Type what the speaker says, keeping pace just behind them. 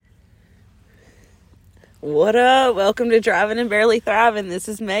What up? Welcome to Driving and Barely Thriving. This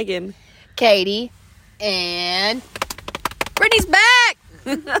is Megan. Katie. And Brittany's back!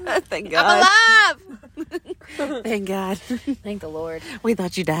 Thank God. I'm alive! Thank God. Thank the Lord. We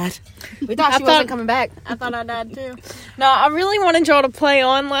thought you died. We thought she wasn't coming back. I thought I died too. No, I really wanted y'all to play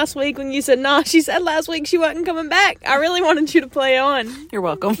on last week when you said, no, she said last week she wasn't coming back. I really wanted you to play on. You're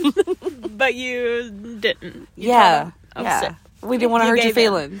welcome. But you didn't. Yeah. Upset. We didn't want to hurt your gave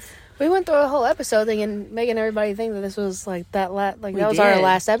feelings. We went through a whole episode thing and making everybody think that this was like that We that was our did.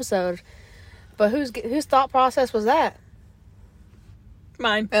 last episode. But whose thought process was that?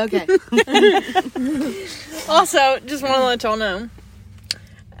 Mine. Okay. Also, just want to let y'all know.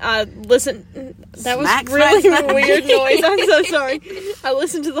 I listened. That was Smack, really smack, smack. weird noise. I'm so sorry. I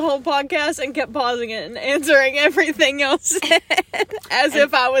listened to the whole podcast and kept pausing it and answering everything y'all said as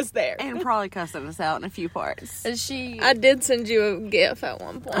if I was there. And probably cussing us out in a few parts. I did send you a GIF at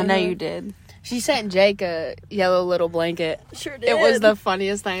one point. I know you did. She sent Jake a yellow little blanket. Sure did. It was the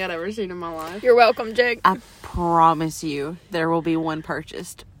funniest thing I'd ever seen in my life. You're welcome, Jake. I promise you there will be one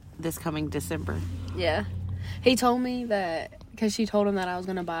purchased this coming December. Yeah. He told me that because she told him that I was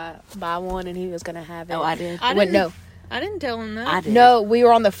going to buy one and he was going to have it. Oh, I did. I Wait, no. I didn't tell him that. I did. No, we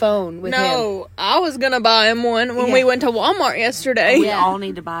were on the phone with him. No, I was gonna buy him one when we went to Walmart yesterday. We Yeah. all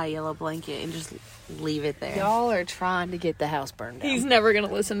need to buy a yellow blanket and just leave it there. Y'all are trying to get the house burned down. He's never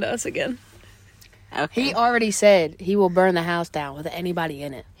gonna listen to us again. Okay. He already said he will burn the house down with anybody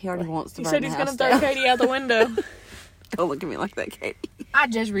in it. He already wants to He burn said the he's house gonna throw down. Katie out the window. Don't look at me like that, Katie.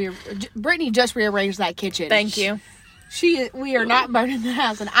 Brittany just rearranged that kitchen. Thank you. We are not burning the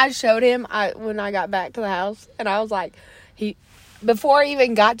house. And I showed him when I got back to the house. And I was like, before I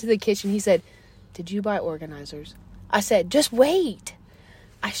even got to the kitchen, he said, "Did you buy organizers?" I said, "Just wait."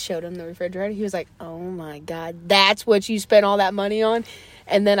 I showed him the refrigerator. He was like, "Oh my God, that's what you spent all that money on?"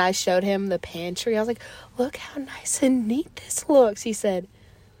 And then I showed him the pantry. I was like, "Look how nice and neat this looks." He said,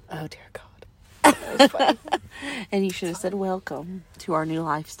 "Oh dear God." That was funny. And you should have said welcome to our new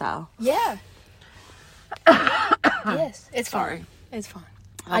lifestyle. Yeah. Yes, it's Sorry. fine. It's fine.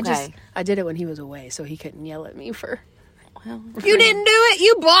 Okay. I did it when he was away, so he couldn't yell at me for. Well, You didn't do it.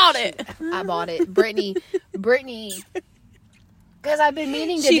 You bought it. I bought it. Brittany, because I've been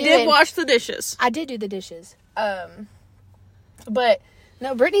meaning to. She do did it. wash the dishes. I did do the dishes. But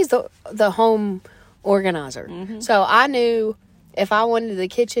no, Brittany's the home organizer, so I knew if I wanted the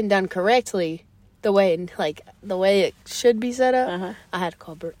kitchen done correctly, the way it should be set up, I had to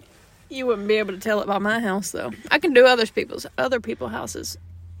call Brittany. You wouldn't be able to tell it by my house, though. I can do other people's houses,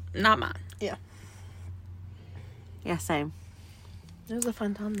 not mine. Yeah, yeah, same. it was a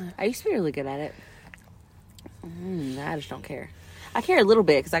fun time though. I used to be really good at it. I just don't care. I care a little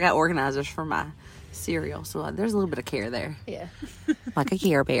bit because I got organizers for my cereal, so there's a little bit of care there. Yeah. Like a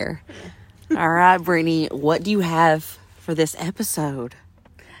Care Bear. All right, Brittany, what do you have for this episode?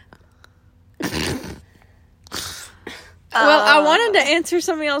 Well, I wanted to answer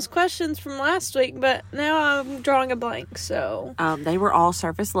some of y'all's questions from last week, but now I'm drawing a blank, so... They were all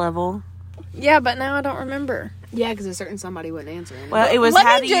surface level. Yeah, but now I don't remember. Yeah, because a certain somebody wouldn't answer. Well, it was Let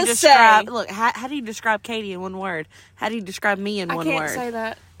how me do you just describe... say- Look, how do you describe Katie in one word? How do you describe me in one I can't word? say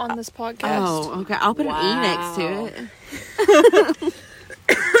that on this podcast. Oh, okay. I'll put an E next to it.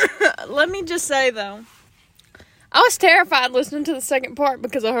 Let me just say, though, I was terrified listening to the second part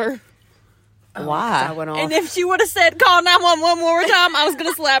because of her. Why? I went off. And if she would have said, call 911 one more time, I was going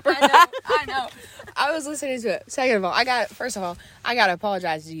to slap her. I know. I was listening to it. Second of all, I got to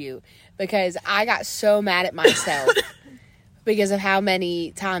apologize to you because I got so mad at myself because of how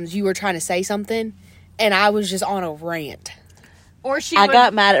many times you were trying to say something and I was just on a rant. Or she I would,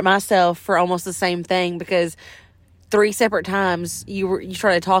 got mad at myself for almost the same thing because 3 separate times you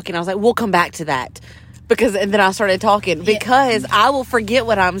started talking. I was like, we'll come back to that. And then I started talking because I will forget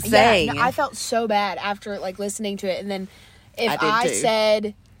what I'm saying. Yeah, no, I felt so bad after listening to it. And then if I did I too.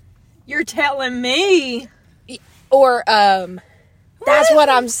 said, You're telling me. or, that's what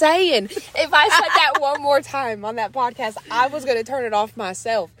I'm saying. If I said that one more time on that podcast, I was going to turn it off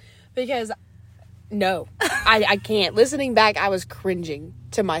myself because no, I can't. Listening back, I was cringing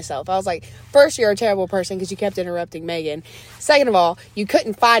to myself. I was like, first, you're a terrible person because you kept interrupting Megan. Second of all, you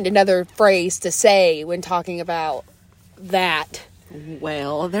couldn't find another phrase to say when talking about that.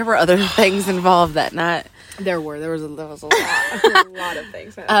 Well, there were other things involved that night. There was a lot, a lot of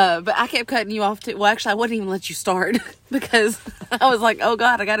things. But I kept cutting you off too. Well, actually, I wouldn't even let you start because I was like, oh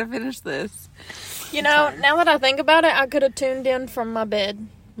God, I got to finish this. You know, now that I think about it, I could have tuned in from my bed.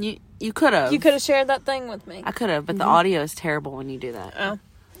 You could have. You could have shared that thing with me. I could have, but the audio is terrible when you do that. Oh.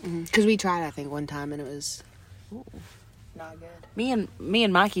 Because we tried, I think, one time and it was not good. Me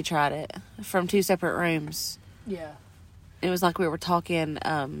and Mikey tried it. from 2 separate rooms. Yeah. It was like we were talking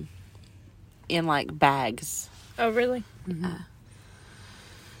in like bags. Oh, really?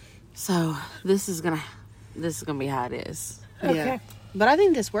 So this is gonna be how it is. Yeah. Okay. But I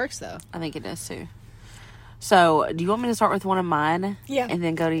think this works, though. I think it does too. So do you want me to start with one of mine? Yeah. And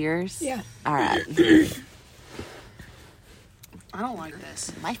then go to yours? Yeah. All right. I don't like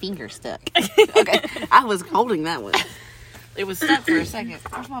this. My finger's stuck. Okay. I was holding that one. It was stuck for a second.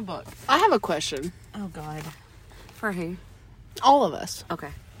 Where's my book? I have a question. Oh, God. For who? All of us.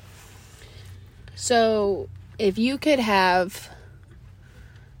 Okay. So, if you could have...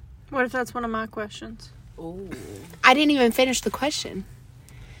 What if that's one of my questions? Ooh. I didn't even finish the question.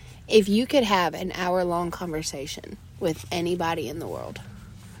 If you could have an hour-long conversation with anybody in the world,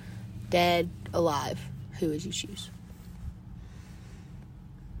 dead, alive, who would you choose?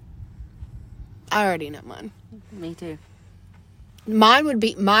 I already know mine. Me too. Mine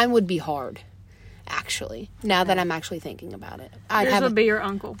would be hard, actually. Now that I'm actually thinking about it, Yours would be your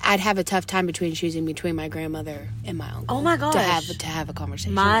uncle. I'd have a tough time choosing between my grandmother and my uncle. Oh my gosh. To have a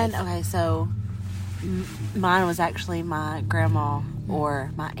conversation. Mine, with. okay, so mine was actually my grandma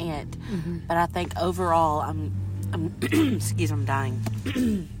or my aunt. But I think overall, I'm excuse me, I'm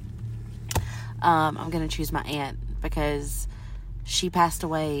dying. I'm going to choose my aunt because she passed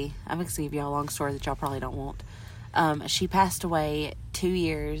away. I'm going to give y'all a long story that y'all probably don't want. She passed away 2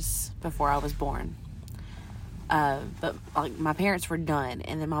 years before I was born. But like my parents were done,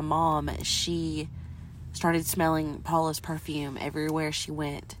 and then my mom, she started smelling Paula's perfume everywhere she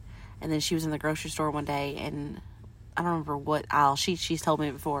went. And then she was in the grocery store one day, and I don't remember what aisle. She's told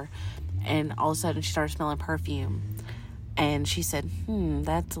me before, and all of a sudden she started smelling perfume, and she said,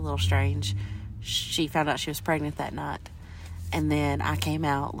 that's a little strange. She found out she was pregnant that night, and then I came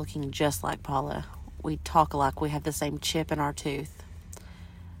out looking just like Paula. We talk alike. We have the same chip in our tooth.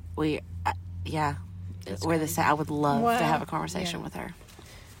 We're the same. I would love to have a conversation with her.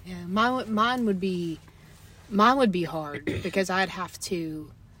 Yeah, mine would be hard because I'd have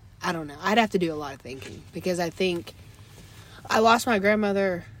to. I don't know. I'd have to do a lot of thinking because I think I lost my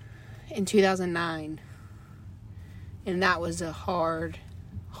grandmother in 2009, and that was a hard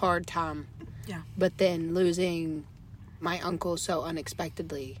time. Yeah. But then losing my uncle so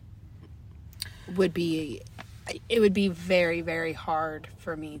unexpectedly would be very, very hard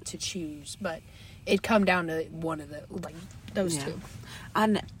for me to choose. But it'd come down to one of those two.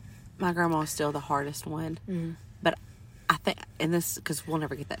 My grandma is still the hardest one, but I think, and this, because we'll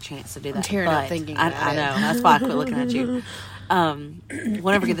never get that chance to do that. I'm tearing up thinking about I know. That's why I quit looking at you.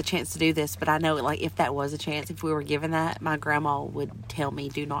 We'll never get the chance to do this, but I know, like, if that was a chance, if we were given that, my grandma would tell me,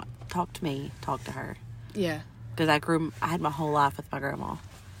 do not talk to me, talk to her. Yeah. Because I had my whole life with my grandma.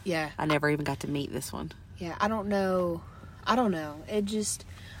 Yeah. I never even got to meet this one. Yeah, I don't know. It just,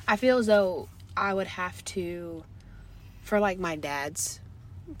 I feel as though I would have to, for like my dad's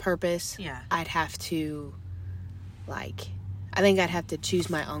purpose, I'd have to, like, I think I'd have to choose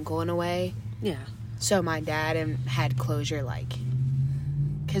my uncle in a way. Yeah. So my dad had closure, like,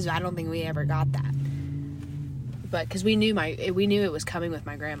 because I don't think we ever got that. But because we knew it was coming with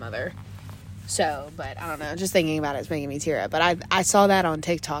my grandmother. So, but I don't know. Just thinking about it's making me tear up. But I saw that on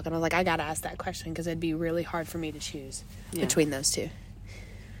TikTok, and I was like, I gotta ask that question because it'd be really hard for me to choose between those two.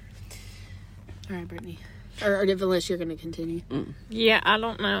 All right, Brittany. Or unless you're gonna continue. Yeah, I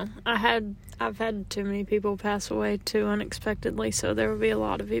don't know. I've had too many people pass away too unexpectedly, so there would be a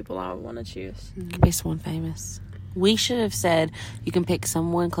lot of people I would want to choose. Could be someone famous. We should have said you can pick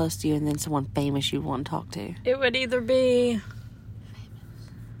someone close to you and then someone famous you'd want to talk to. It would either be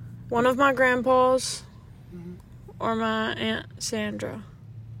one of my grandpas or my Aunt Sandra.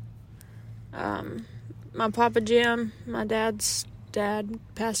 My Papa Jim, my dad's dad,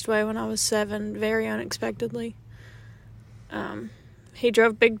 passed away when I was 7, very unexpectedly. He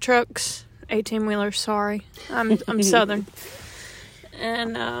drove big trucks, 18-wheelers, sorry. I'm Southern.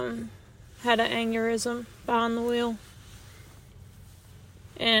 And had an aneurysm behind the wheel.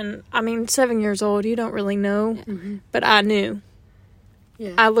 And, 7 years old, you don't really know. Mm-hmm. But I knew.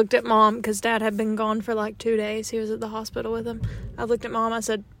 Yeah. I looked at Mom, because Dad had been gone for like 2 days. He was at the hospital with him. I looked at Mom, I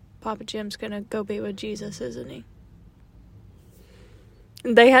said, Papa Jim's going to go be with Jesus, isn't he?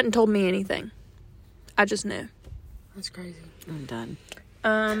 And they hadn't told me anything. I just knew. That's crazy. I'm done.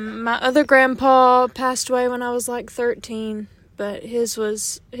 My other grandpa passed away when I was like 13, but his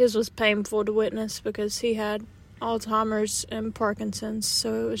was painful to witness because he had Alzheimer's and Parkinson's,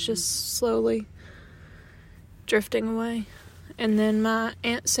 so it was just slowly drifting away. And then my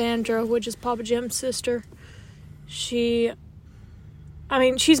Aunt Sandra, which is Papa Jim's sister, she's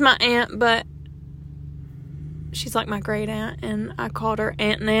my aunt, but she's like my great aunt, and I called her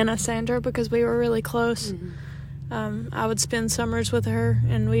Aunt Nana Sandra because we were really close. I would spend summers with her,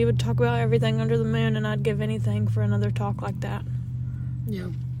 and we would talk about everything under the moon, and I'd give anything for another talk like that. Yeah.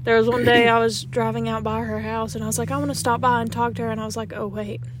 There was one day I was driving out by her house, and I was like, I want to stop by and talk to her, and I was like, oh,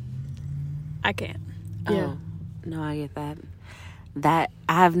 wait. I can't. Yeah. No, I get that. That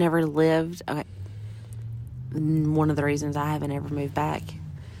I have never lived. Okay. One of the reasons I haven't ever moved back,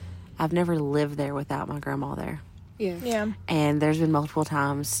 I've never lived there without my grandma there. Yeah. Yeah. And there's been multiple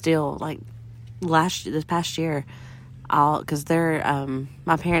times still, like this past year, because they're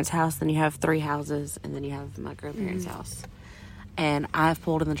my parents' house, then you have 3 houses, and then you have my grandparents' house. And I've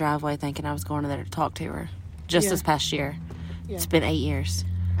pulled in the driveway thinking I was going in there to talk to her just this past year. Yeah. It's been 8 years.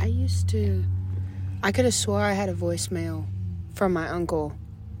 I could have swore I had a voicemail from my uncle,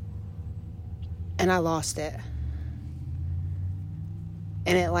 and I lost it.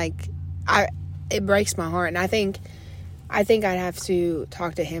 And it breaks my heart. And I think I'd have to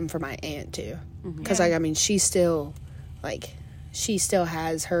talk to him for my aunt too, because she still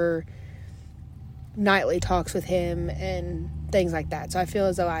has her nightly talks with him and things like that. So I feel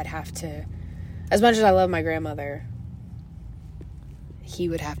as though I'd have to, as much as I love my grandmother, he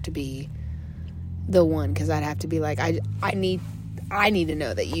would have to be the one, because I'd have to be like, I need to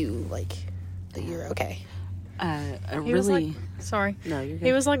know that you that you're okay. He was like, sorry. No, you're good.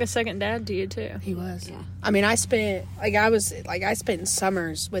 He was like a second dad to you too. He was. Yeah. I mean, I spent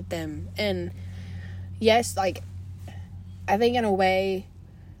summers with them, and yes, I think in a way,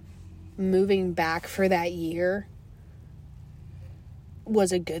 moving back for that year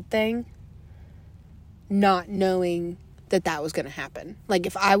was a good thing, not knowing that was going to happen. Like,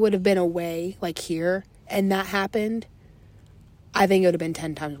 if I would have been away, here, and that happened, I think it would have been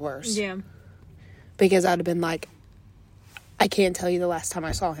 10 times worse. Yeah. Because I'd have been like, I can't tell you the last time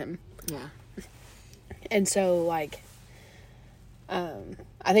I saw him. Yeah. And so, I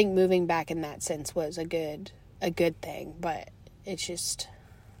think moving back in that sense was a good thing, but it's just,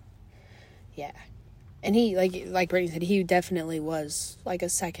 yeah. And he, like Brittany said, he definitely was like a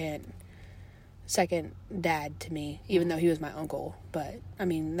second dad to me, even though he was my uncle. But I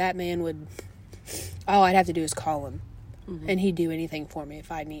mean, that man would, all I'd have to do is call him, and he'd do anything for me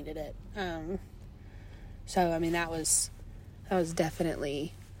if I needed it. So I mean, that was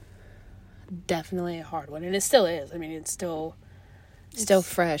definitely a hard one, and it still is. I mean, it's still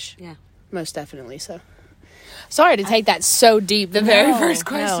fresh. Yeah, most definitely. So sorry to take that so deep. The very first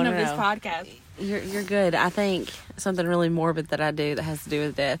question of this podcast. You're good. I think something really morbid that I do that has to do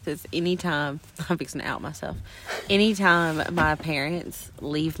with death is anytime, I'm fixing to out myself, anytime my parents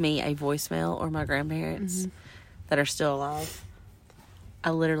leave me a voicemail, or my grandparents that are still alive,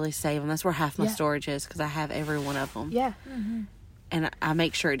 I literally save them. That's where half my storage is, because I have every one of them. Yeah. And I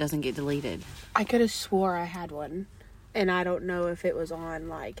make sure it doesn't get deleted. I could have swore I had one, and I don't know if it was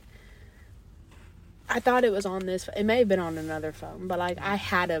on, I thought it was on this. It may have been on another phone, but I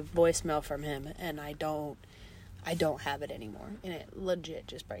had a voicemail from him, and I don't have it anymore, and it legit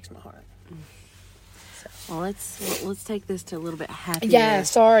just breaks my heart. So. Well, let's take this to a little bit happier. Yeah,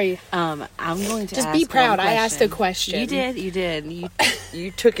 sorry. I'm going to just ask be proud. one I asked a question. You did.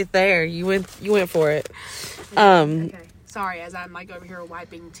 You took it there. You went for it. Okay. Sorry, as I'm over here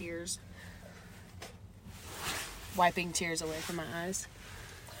wiping tears away from my eyes.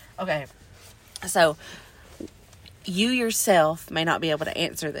 Okay. So, you yourself may not be able to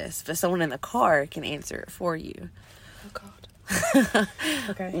answer this, but someone in the car can answer it for you. Oh, God.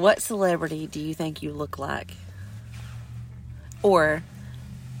 Okay. What celebrity do you think you look like? Or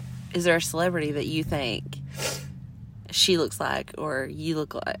is there a celebrity that you think she looks like, or you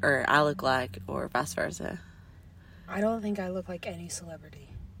look like, or I look like, or vice versa? I don't think I look like any celebrity.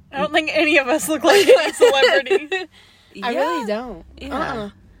 I don't think any of us look like any celebrity. I really don't. Yeah.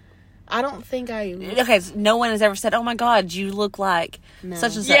 I don't think I... Okay, so no one has ever said, oh my God, you look like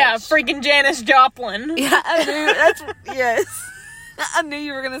such and such. Yeah, freaking Janis Joplin. Yeah, I knew, yes. I knew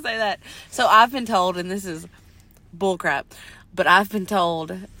you were going to say that. So I've been told, and this is bullcrap, but I've been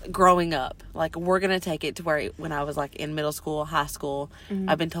told growing up, we're going to take it to where when I was in middle school, high school,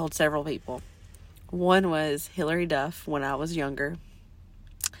 I've been told several people. One was Hillary Duff when I was younger.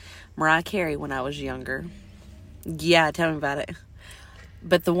 Mariah Carey when I was younger. Yeah, tell me about it.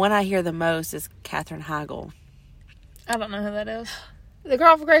 But the one I hear the most is Katherine Heigl. I don't know who that is. The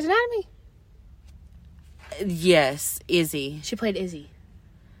girl from Grey's Anatomy? Yes, Izzy. She played Izzy.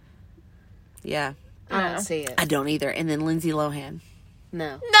 Yeah. I don't see it. I don't either. And then Lindsay Lohan.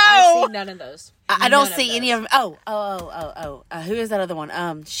 No. No! I've seen none of those. I don't see any of them. Oh. Who is that other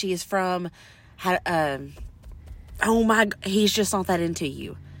one? She is from... oh my... He's Just Not That Into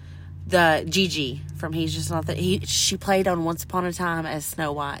You. The Gigi from He's Just Not That. She played on Once Upon a Time as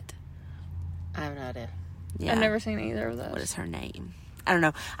Snow White. I have no idea. Yeah. I've never seen either of those. What is her name? I don't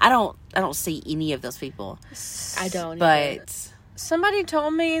know. I don't see any of those people. I don't either. But Somebody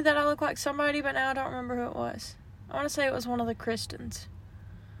told me that I look like somebody, but now I don't remember who it was. I want to say it was one of the Kristens.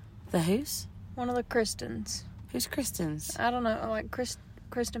 the who's? One of the Kristens. Who's Kristen's? I don't know, like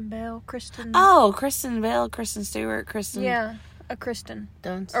Kristen Bell, Kristen. Oh, Kristen Bell, Kristen Stewart, Kristen. Yeah, a Kristen.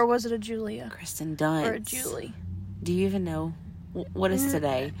 Dunst. Or was it a Julia? Kristen Dunst. Or a Julie? Do you even know what is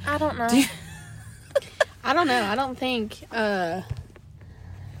today? I don't know. I don't know. I don't think I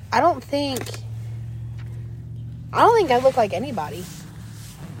look like anybody.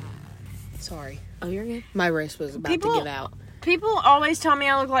 Sorry. Oh, you're good. My wrist was about to give out. People always tell me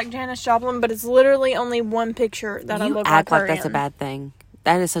I look like Janis Joplin, but it's literally only one picture that I You look act like like her that's in. a bad thing.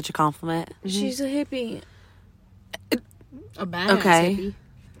 That is such a compliment. She's a hippie. A badass Okay. hippie.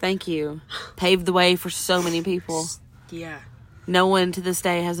 Thank you. Paved the way for so many people. Yeah. No one to this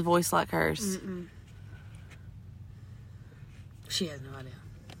day has a voice like hers. She has no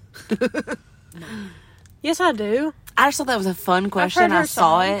idea. Yes, I do. I just thought that was a fun question. heard her I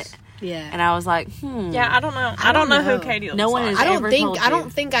saw songs. it Yeah. and I was like, Yeah, I don't know. I don't know who Katie looks No one like. is- I don't ever think told I you.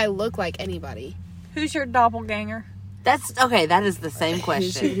 don't think I look like anybody. Who's your doppelganger? That's okay. That is the same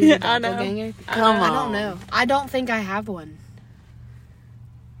question. Who's your I know. doppelganger? Come on. I don't know. I don't think I have one.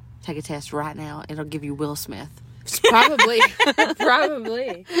 Take a test right now. It'll give you Will Smith. Probably.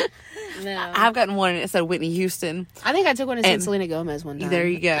 Probably. No. I've gotten one and it said Whitney Houston. I think I took one and said And- Selena Gomez one time. There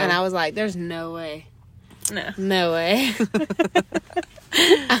you go. And I was like, there's no way. No. No way.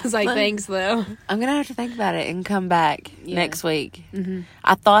 I was like, thanks, though. I'm gonna have to think about it and come back Yeah. next week. Mm-hmm.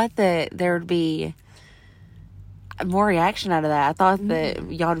 I thought that there would be more reaction out of that. I thought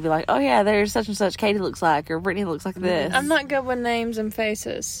that y'all would be like, "Oh yeah, there's such and such Katie looks like, or Brittany looks like this." I'm not good with names and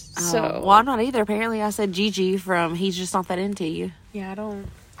faces, Oh, so well, I'm not either. Apparently, I said Gigi from He's Just Not That Into You. Yeah, I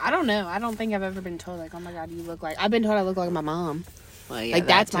don't know. I don't think I've ever been told, like, oh my God, you look like... I've been told I look like my mom. Well, yeah, Like,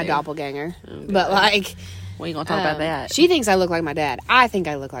 that's my too. doppelganger. Oh, But, God. like... We ain't gonna talk about that. She thinks I look like my dad. I think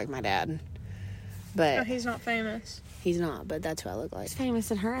I look like my dad. oh, But he's not famous. he's not. But that's who I look like. She's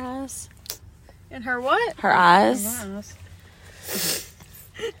famous in her eyes. And her what? Her eyes. Nice.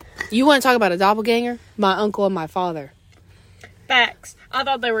 You want to talk about a doppelganger? My uncle and my father. Facts. I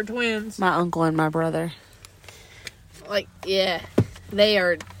thought they were twins. My uncle and my brother. Like, yeah. They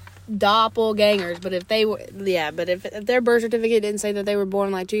are doppelgangers. But if they were... Yeah, but if their birth certificate didn't say that they were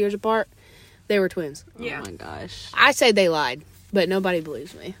born, like, 2 years apart, they were twins. Yeah. Oh my gosh. I say they lied. But nobody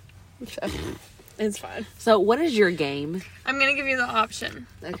believes me. So, it's fine. So, what is your game? I'm gonna give you the option.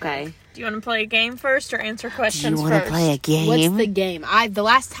 Okay. Do you want to play a game first or answer Do questions you want to first? play a game? What's the game? The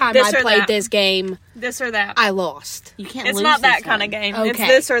last time This I or played that. this game, This or that? I lost. You can't It's lose not that this kind of one. game. It's Okay.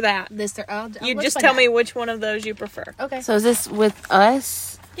 this or that. This You just tell me which one of those you prefer. Okay. So, is this with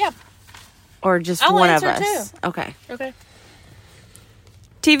us? Yeah. Or just I'll one of answer us? Okay. Okay.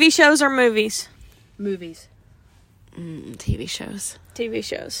 TV shows or movies? Movies. TV shows. TV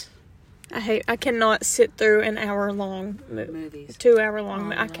shows. I cannot sit through an hour long movie. Movies. 2 hour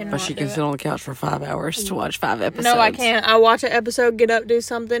long. I cannot. But she do can it. sit on the couch for 5 hours to watch 5 episodes. No, I can't. I watch an episode, get up, do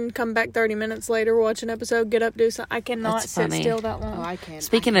something, come back 30 minutes later, watch an episode, get up, do something. I cannot That's sit funny. still that long. Oh, I can't.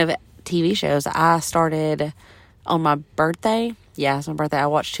 Speaking of TV shows, I started on my birthday. Yeah, it's my birthday. I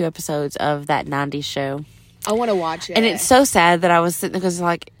watched 2 episodes of that 90s show. I want to watch it. And it's so sad that I was sitting because,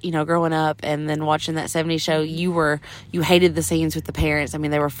 like, you know, growing up and then watching that 70s show, you hated the scenes with the parents. I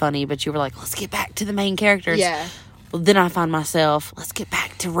mean, they were funny, but you were like, let's get back to the main characters. Yeah. Well, then I find myself, let's get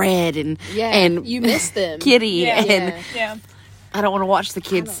back to Red and you miss them. Kitty. Yeah. And Yeah. I don't want to watch the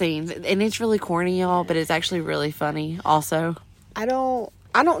kids' scenes. And it's really corny, y'all, but it's actually really funny also. I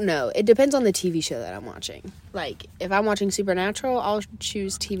don't know. It depends on the TV show that I'm watching. Like, if I'm watching Supernatural, I'll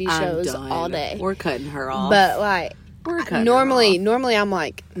choose TV shows I'm done. all day. We're cutting her off. But, like, We're cutting normally her off. I'm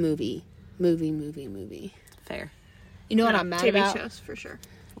like, movie. Fair. You know what I'm mad TV about? shows, for sure.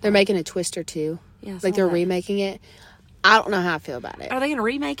 They're making a Twister 2. Yeah, I Like, saw they're that. remaking it. I don't know how I feel about it. Are they going to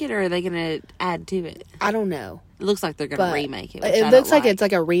remake it or are they going to add to it? I don't know. It looks like they're going But to remake it. Which it I looks don't like it's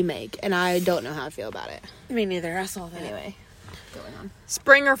like a remake, and I don't know how I feel about it. Me neither. I saw that. Anyway, going on.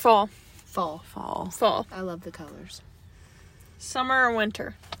 Spring or fall? Fall. Fall. Fall. I love the colors. Summer or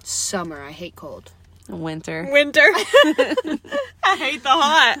winter? Summer. I hate cold. Winter. Winter. I hate the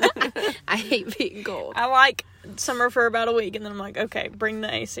hot. I hate being cold. I like summer for about a week, and then I'm like, okay, bring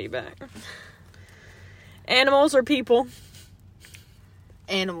the AC back. Animals or people?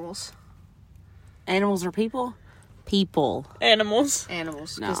 Animals. Animals or people? People. Animals.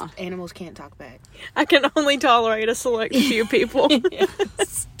 Animals. Nah. Because animals can't talk back. I can only tolerate a select few people.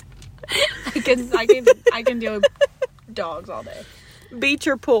 I can deal with dogs all day. Beach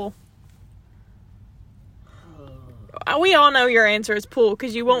or pool? We all know your answer is pool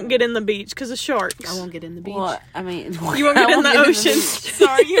because you won't get in the beach because of sharks. I won't get in the beach. Well, I mean, You won't get in the ocean.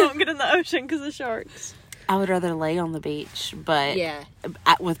 Sorry, you won't get in the ocean because of sharks. I would rather lay on the beach, but Yeah.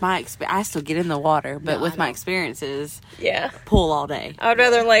 with my I still get in the water, but No, with I my don't. experiences, Yeah. pool all day. I would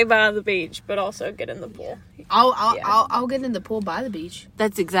rather lay by the beach, but also get in the pool. I'll get in the pool by the beach.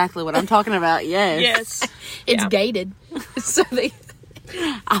 That's exactly what I'm talking about. Yes. Yes. It's Yeah. gated, so they.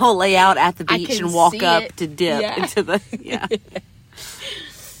 I'll lay out at the I beach can and walk see up it. to dip Yeah. into the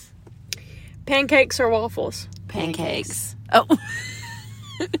Pancakes or waffles? pancakes. Oh,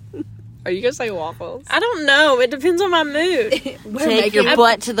 Are you gonna say waffles? I don't know. It depends on my mood. take your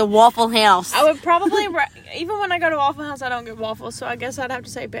butt to the Waffle House. I would probably, even when I go to Waffle House, I don't get waffles, so I guess I'd have to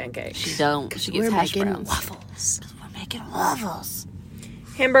say pancakes. She don't. She gets We're hash making browns. waffles. We're making waffles.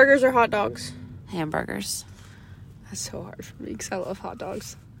 Hamburgers or hot dogs? Hamburgers. That's so hard for me because I love hot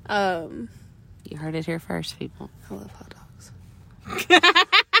dogs. You heard it here first, people. I love hot dogs.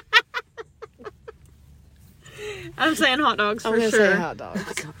 I'm saying hot dogs I'm for gonna sure. say hot dogs.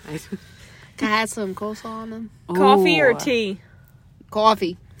 Can I add some coleslaw on them? Coffee or Ooh, tea?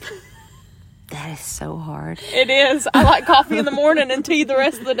 Coffee. That is so hard. It is. I like coffee in the morning and tea the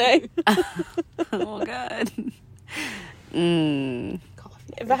rest of the day. Oh God.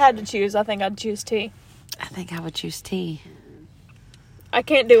 Coffee. If I had to choose, I think I'd choose tea. I think I would choose tea. I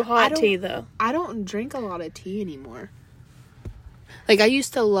can't do I hot don't- tea though. I don't drink a lot of tea anymore. Like I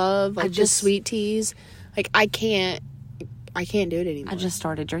used to love like just sweet teas. Like I can't do it anymore. I just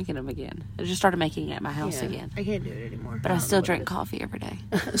started drinking them again. I just started making it at my house Yeah, again. I can't do it anymore. But I don't still know what drink it coffee every day.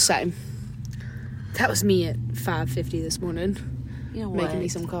 is. Same. That was me at 5:50 this morning, You know what? making me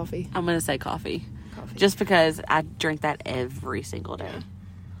some coffee. I'm gonna say coffee, Coffee. just because I drink that every single day.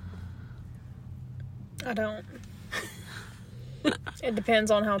 I don't. It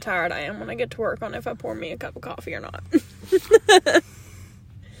depends on how tired I am when I get to work on if I pour me a cup of coffee or not.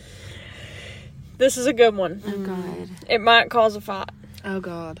 This is a good one. Oh God. It might cause a fight, Oh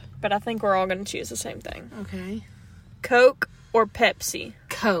God. but I think we're all going to choose the same thing. Okay. Coke or Pepsi?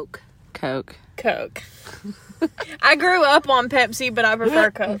 Coke. Coke. Coke. I grew up on Pepsi, but I prefer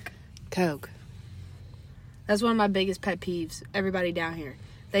Coke. Coke. That's one of my biggest pet peeves. Everybody down here,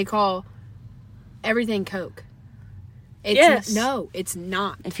 they call everything Coke. It's Yes. No, it's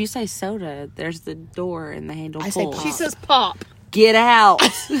not. If you say soda, there's the door and the handle I say pulls. pop. She says pop. Get out.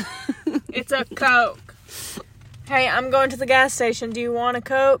 It's a Coke. Hey, I'm going to the gas station. Do you want a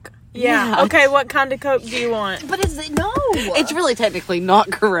Coke? Yeah. Yeah. Okay, what kind of Coke do you want? But no. It's really technically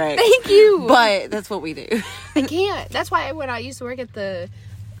not correct. Thank you. But that's what we do. I can't. That's why when I used to work at the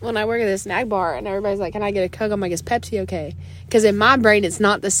snack bar and everybody's like, "Can I get a Coke?" I'm like, "Is Pepsi okay?" Because in my brain, it's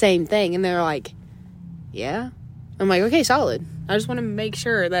not the same thing, and they're like, "Yeah." I'm like, "Okay, solid." I just want to make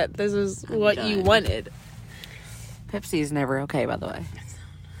sure that this is what you done. wanted. Pepsi is never okay, by the way.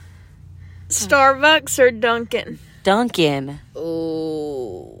 Starbucks or Dunkin'? Dunkin'.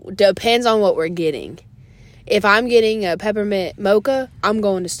 Oh, depends on what we're getting. If I'm getting a peppermint mocha, I'm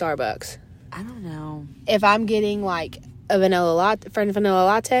going to Starbucks. I don't know. If I'm getting like a vanilla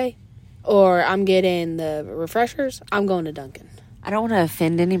latte, or I'm getting the refreshers, I'm going to Dunkin'. I don't want to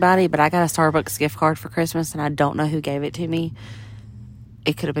offend anybody, but I got a Starbucks gift card for Christmas, and I don't know who gave it to me.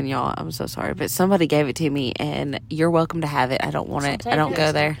 It could have been y'all. I'm so sorry. But somebody gave it to me, and you're welcome to have it. I don't want it. I don't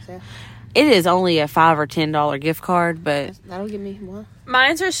go there. It is only a $5 or $10 gift card, but That'll give me one. My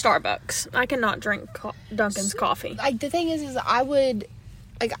answer is Starbucks. I cannot drink Dunkin's coffee. Like the thing is I would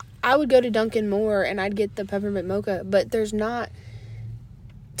go to Dunkin' more and I'd get the peppermint mocha, but there's not.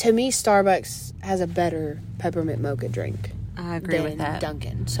 To me, Starbucks has a better peppermint mocha drink I agree than with that.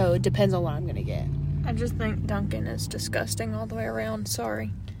 Dunkin'. So it depends on what I'm gonna get. I just think Dunkin' is disgusting all the way around.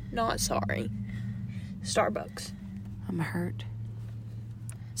 Sorry. Not sorry. Starbucks. I'm hurt.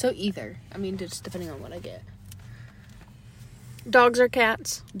 So either. I mean, just depending on what I get. Dogs or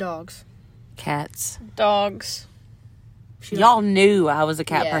cats? Dogs. Cats. Dogs. Y'all knew I was a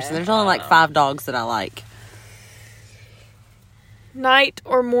cat Yeah. person. There's only like 5 dogs that I like. Night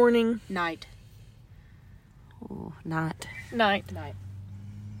or morning? Night. Ooh, not. Night. Night.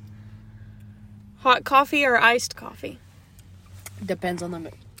 Hot coffee or iced coffee? Depends on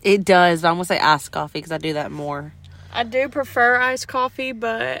the. It does, but I'm going to say iced coffee because I do that more. I do prefer iced coffee,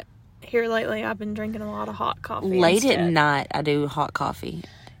 but here lately I've been drinking a lot of hot coffee. Late instead. at night, I do hot coffee.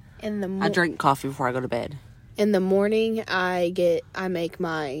 In I drink coffee before I go to bed. In the morning, I make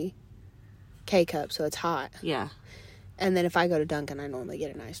my K-cup, so it's hot. Yeah. And then if I go to Dunkin', I normally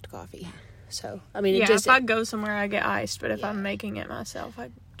get an iced coffee. So, I mean, Yeah, it just... if I go somewhere, I get iced, but if I'm making it myself, I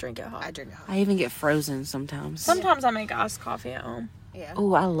drink it hot. I drink it hot. I even get frozen sometimes. Sometimes I make iced coffee at home. Yeah.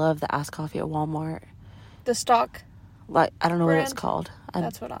 Oh, I love the iced coffee at Walmart. The stock, Like, I don't know what it's Brand? called.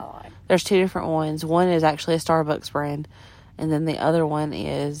 that's what I like. There's 2 different ones. One is actually a Starbucks brand, and then the other one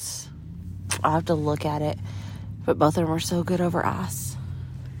is, I'll have to look at it, but both of them are so good over ice.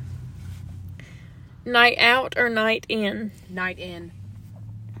 Night out or night in? Night in.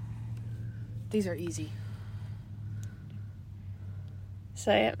 These are easy.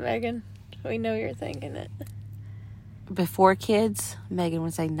 Say it, Megan. We know you're thinking it. Before kids, Megan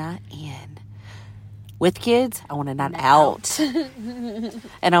would say night in. With kids, I want a night out.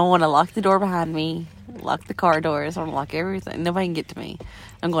 And I want to lock the door behind me, lock the car doors, I want to lock everything. Nobody can get to me.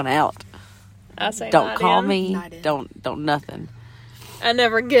 I'm going out. I say Don't night call in. me. Night in. Don't nothing. I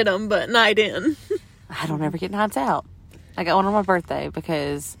never get them, but night in. I don't ever get nights out. I got one on my birthday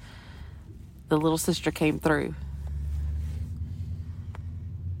because the little sister came through.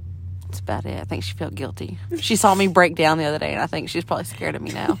 That's about it. I think she felt guilty. She saw me break down the other day, and I think she's probably scared of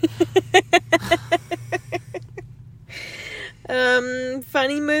me now.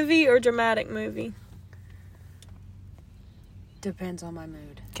 Funny movie or dramatic movie? Depends on my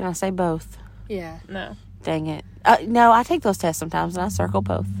mood. Can I say both? Yeah. No. Dang it. No, I take those tests sometimes, and I circle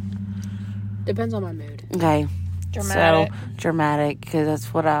both. Depends on my mood. Okay. Dramatic. So, dramatic, because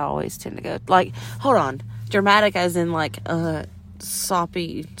that's what I always tend to go. Like, hold on. Dramatic as in, like,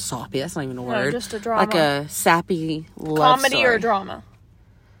 soppy, that's not even a word. No, just a drama. Like a sappy love Comedy story. or drama?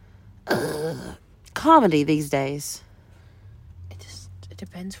 Comedy these days. It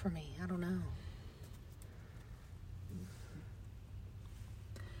depends for me. I don't know.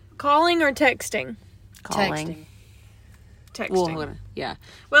 Calling or texting? Calling. Texting. Well, hold on. Yeah.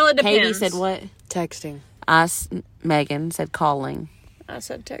 Well, it depends. Katie said what? Texting. Megan said calling. I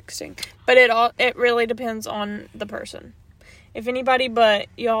said texting. But it really depends on the person. If anybody but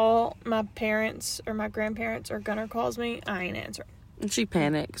y'all, my parents or my grandparents or Gunnar calls me, I ain't answering. And she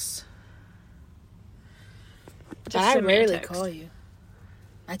panics. Just I send me a rarely text. call you.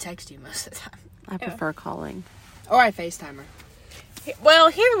 I text you most of the time. I prefer calling. Or I FaceTime her. Well,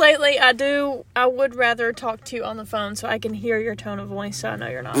 here lately, I would rather talk to you on the phone so I can hear your tone of voice so I know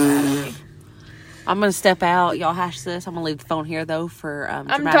you're not mad at me. I'm going to step out. Y'all hash this. I'm going to leave the phone here, though, for I'm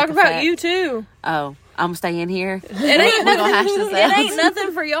dramatic talking about effect. you, too. Oh, I'm going to stay in here. It ain't We're gonna hash nothing. this It out. ain't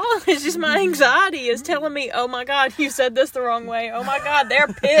nothing for y'all. It's just my anxiety is telling me, oh my God, you said this the wrong way. Oh my God, they're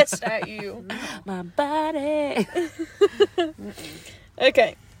pissed at you. My body.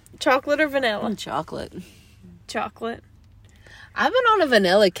 Okay. Chocolate or vanilla? Chocolate. Chocolate. I've been on a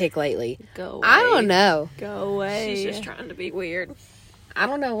vanilla kick lately. Go away. I don't know. Go away. She's just trying to be weird. I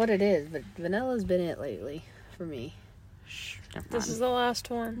don't know what it is, but vanilla's been it lately for me. Never This mind. is the last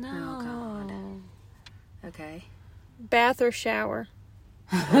one. No. Okay. Bath or shower?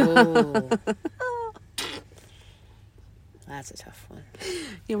 Oh. That's a tough one.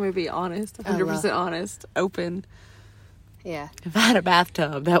 You want me to be honest? I 100% honest. Open. Yeah. If I had a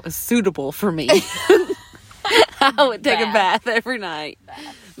bathtub that was suitable for me, I would take a bath every night.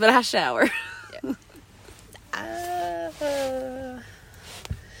 But I shower.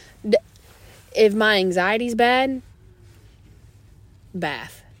 If my anxiety's bad,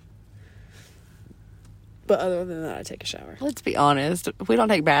 bath. But other than that, I take a shower. Let's be honest. If we don't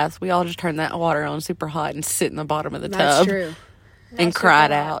take baths, we all just turn that water on super hot and sit in the bottom of the That's tub true. and Not cry it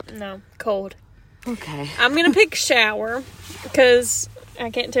super hot. out. No, cold. Okay. I'm going to pick shower because I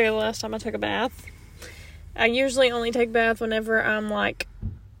can't tell you the last time I took a bath. I usually only take a bath whenever I'm, like,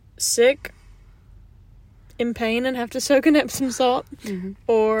 sick, in pain, and have to soak in Epsom salt,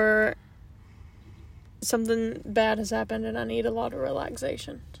 or something bad has happened and I need a lot of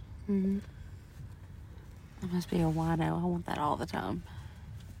relaxation. Mm-hmm. I must be a wino. I want that all the time.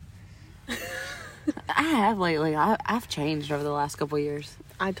 I have lately. I've changed over the last couple of years.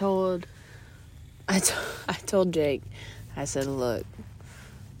 I told Jake, I said, look,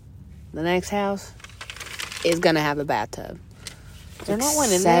 the next house is going to have a bathtub. There's not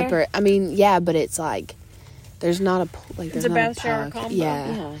one in Separate. there? I mean, yeah, but it's like, there's not a, like, there's It's a not bath shower puck. combo.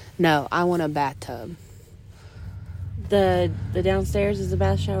 Yeah. Yeah. No, I want a bathtub. The downstairs is the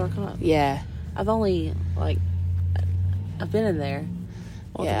bath shower comp. Yeah. I've only, I've been in there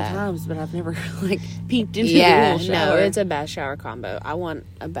multiple Yeah. times, but I've never, peeped into Yeah, the little shower. no, it's a bath shower combo. I want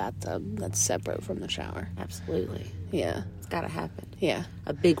a bathtub that's separate from the shower. Absolutely. Yeah. It's got to happen. Yeah.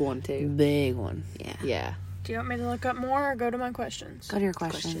 A big one, too. Big one. Yeah. Yeah. Do you want me to look up more or go to my questions? Go to your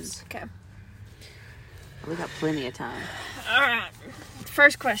questions. Okay. We got plenty of time. All right.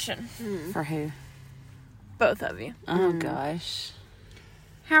 First question. For who? Both of you. Oh, gosh.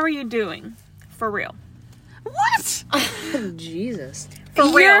 How are you doing? For real. What? Jesus. For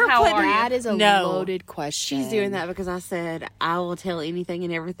real, You're how putting- are you? That is a No. loaded question. She's doing that because I said I will tell anything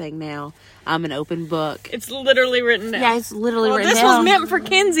and everything now. I'm an open book. It's literally written down. Yeah, it's literally Well, written this down. was meant for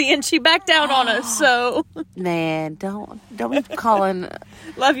Kenzie, and she backed out on us. So, Man, don't be calling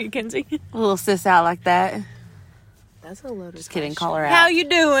love you, Kenzie. a little sis out like that. That's a loaded Just kidding, question. call her out. How you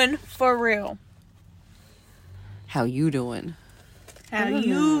doing? For real. How you doing? How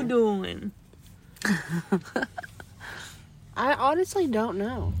you doing? I honestly don't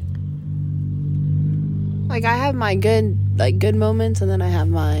know. Like, I have my good moments, and then I have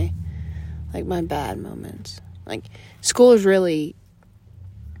my bad moments. Like, school is really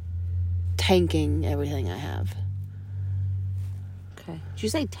tanking everything I have. Okay. Did you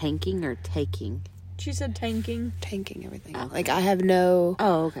say tanking or taking? She said tanking. Tanking everything. Okay. Like, I have no...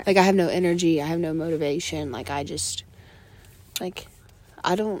 Oh, okay. Like, I have no energy. I have no motivation. Like, I just... Like,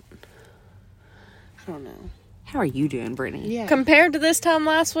 I don't know. How are you doing, Brittany? Yeah. Compared to this time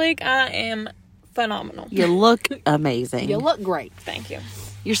last week, I am phenomenal. You look amazing. You look great. Thank you.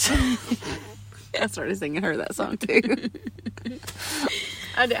 You're so... I started singing her that song too.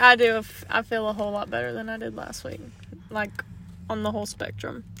 I do. I feel a whole lot better than I did last week. Like, on the whole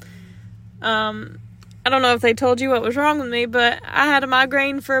spectrum. I don't know if they told you what was wrong with me, but I had a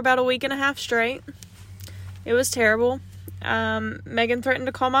migraine for about a week and a half straight. It was terrible. Megan threatened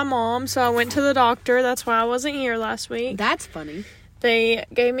to call my mom, so I went to the doctor. That's why I wasn't here last week. That's funny. They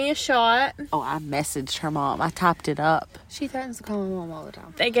gave me a shot. Oh, I messaged her mom. I typed it up. She threatens to call my mom all the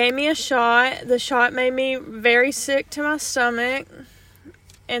time. They gave me a shot. The shot made me very sick to my stomach.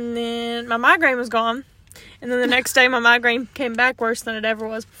 And then my migraine was gone. And then the next day my migraine came back worse than it ever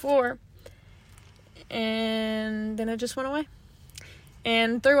was before. And then it just went away.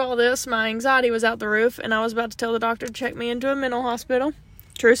 And through all this, my anxiety was out the roof. And I was about to tell the doctor to check me into a mental hospital.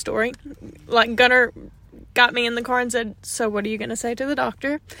 True story. Like, Gunnar got me in the car and said, so what are you going to say to the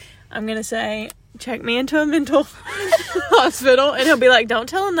doctor? I'm going to say, check me into a mental hospital. And he'll be like, don't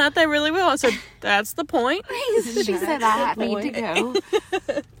tell him that. They really will. I said, that's the point. She said I need to go.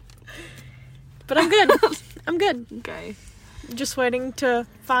 But I'm good. I'm good. Okay. Just waiting to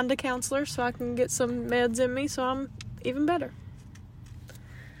find a counselor so I can get some meds in me so I'm even better.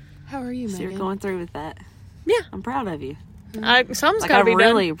 How are you, So Megan? you're going through with that. Yeah. I'm proud of you. Something's Like, got to I'm be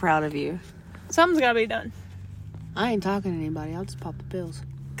really done. proud of you. Something's got to be done. I ain't talking to anybody. I'll just pop the pills.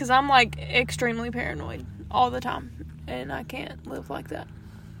 Because I'm, like, extremely paranoid all the time. And I can't live like that.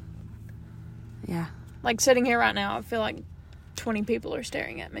 Yeah. Like, sitting here right now, I feel like 20 people are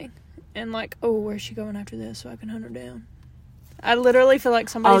staring at me. And like, oh, where's she going after this so I can hunt her down? I literally feel like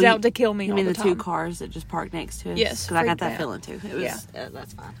somebody's out to kill me You all mean the the time. two cars that just parked next to us? Yes, Because I got freaked that out. feeling too. It was, Yeah.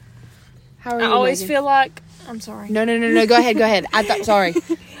 That's fine. How are I you, always Megan? feel like... I'm sorry. No. Go ahead. I thought... Sorry.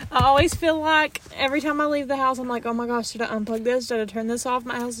 I always feel like every time I leave the house, I'm like, oh my gosh, did I unplug this? Did I turn this off?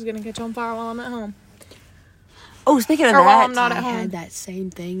 My house is going to catch on fire while I'm at home. Oh, speaking of Or while that, I'm not at I home. had that same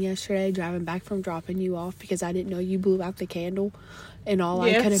thing yesterday driving back from dropping you off because I didn't know you blew out the candle. And all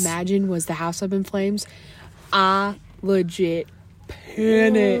I could Yes. imagine was the house up in flames. I legit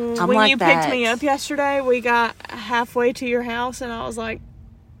panicked. I'm when like you that. picked me up yesterday, we got halfway to your house, and I was like,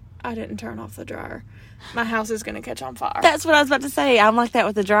 I didn't turn off the dryer. My house is going to catch on fire. That's what I was about to say. I'm like that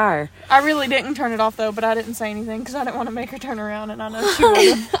with the dryer. I really didn't turn it off, though, but I didn't say anything because I didn't want to make her turn around, and I know she would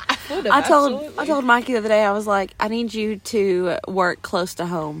have. I told Mikey the other day, I was like, I need you to work close to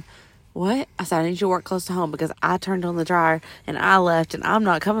home. What? I said, I need you to work close to home because I turned on the dryer and I left and I'm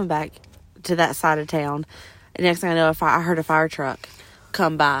not coming back to that side of town. And next thing I know, I heard a fire truck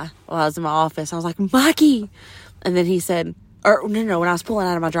come by while I was in my office. I was like, Mikey! And then he said, no, when I was pulling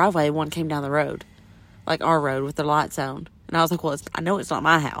out of my driveway, one came down the road. Like our road with the lights on. And I was like, well, I know it's not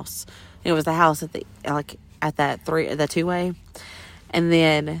my house. It was the house at the two-way. And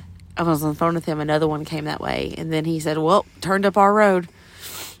then I was on the phone with him. Another one came that way. And then he said, well, turned off our road.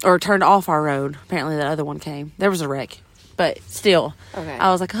 Apparently the other one came. There was a wreck. But still, Okay.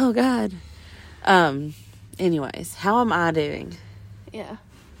 I was like, oh, God. Anyways, how am I doing? Yeah.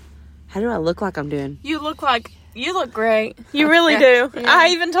 How do I look like I'm doing? You look great. You really do. Yeah. I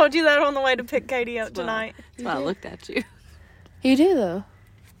even told you that on the way to pick Katie up tonight. That's why I looked at you. You do, though.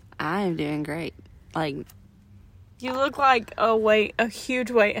 I am doing great. Like, You look like a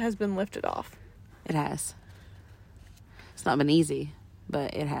huge weight has been lifted off. it has. It's not been easy,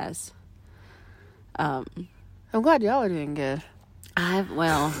 but it has. I'm glad y'all are doing good. You have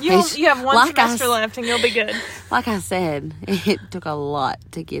one like semester left and you'll be good. Like I said, it took a lot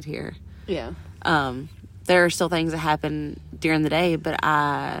to get here. Yeah. There are still things that happen during the day, but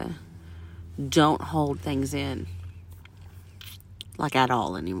I don't hold things in like at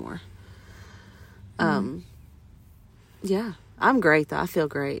all anymore. Yeah. I'm great, though. I feel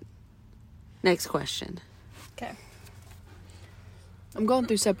great. Next question. Okay. I'm going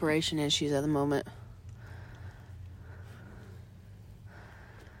through separation issues at the moment.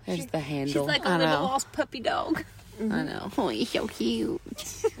 There's the handle. She's like a I little know. lost puppy dog. I know. Oh, he's so cute.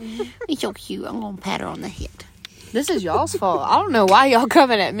 He's so cute. I'm going to pat her on the head. This is y'all's fault. I don't know why y'all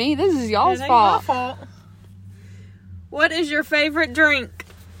coming at me. This is y'all's It ain't fault. my fault. What is your favorite drink?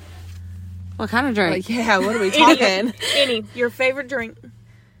 What kind of drink? Like, yeah, what are we talking? Any. Your favorite drink.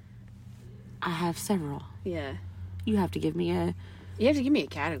 I have several. Yeah. You have to give me You have to give me a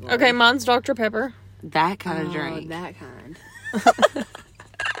category. Okay, mine's Dr. Pepper. that kind of drink. That kind.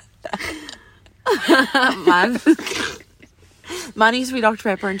 Mine used to be Dr.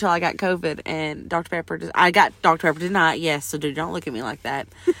 Pepper until I got COVID, and Dr. Pepper. I got Dr. Pepper tonight, yes. So don't look at me like that.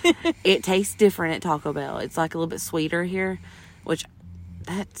 It tastes different at Taco Bell. It's like a little bit sweeter here, which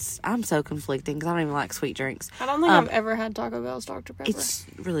I'm so conflicting because I don't even like sweet drinks. I don't think I've ever had Taco Bell's Dr. Pepper. It's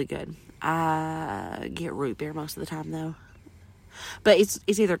really good. I get root beer most of the time though, but it's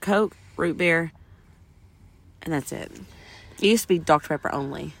either Coke, root beer, and that's it. It used to be Dr. Pepper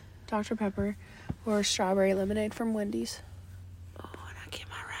only. Dr. Pepper or strawberry lemonade from Wendy's. Oh, and I get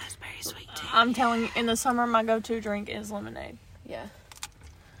my raspberry sweet tea. I'm telling you, in the summer, my go-to drink is lemonade. Yeah.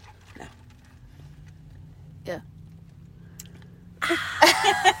 No. Yeah.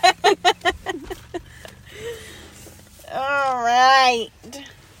 All right.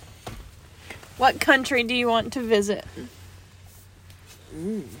 What country do you want to visit?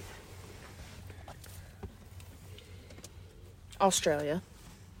 Australia.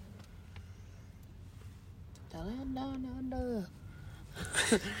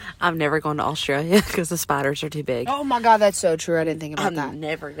 I'm never going to Australia because the spiders are too big. Oh my god, that's so true. I didn't think about that. I'm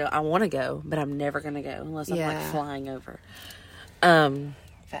never go. I want to go, but I'm never gonna go unless I'm like Yeah. flying over.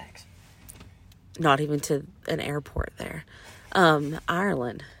 Facts. Not even to an airport there.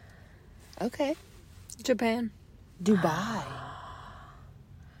 Ireland. Okay. Japan. Dubai.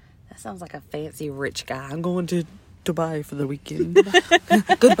 That sounds like a fancy rich guy. I'm going to Dubai for the weekend.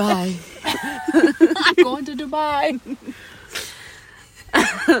 Goodbye. I'm going to Dubai.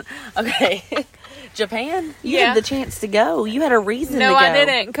 Okay. Japan? You Yeah. had the chance to go. You had a reason to No, go. I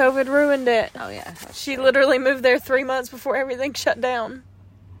didn't. COVID ruined it. Oh, yeah. She literally moved there 3 months before everything shut down.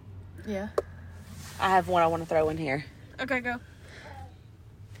 Yeah. I have one I want to throw in here. Okay, go.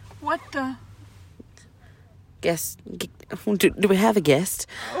 What the? Guest. Do we have a guest?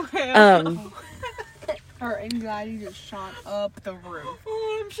 Okay. Her anxiety just shot up the roof.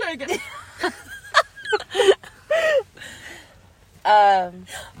 Oh, I'm shaking. I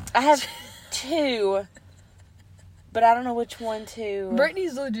have two, but I don't know which one to.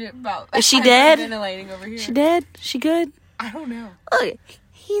 Brittany's legit about. Is she dead? Ventilating over here. She dead? She good? I don't know. Look,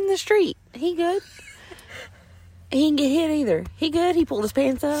 he in the street. He good? He didn't get hit either. He good? He pulled his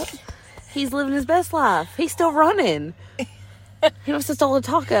pants up. He's living his best life. He's still running. He must have stole a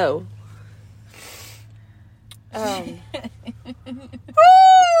taco. Woo! I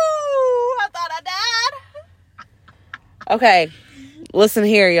thought I died. Okay, listen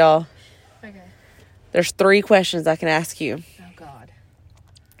here, y'all. Okay. There's 3 questions I can ask you. Oh God.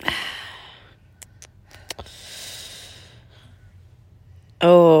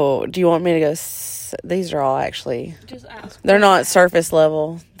 Oh, do you want me to go? These are all actually. Just ask. They're not surface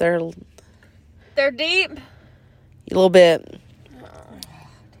level. They're a They're deep. little bit.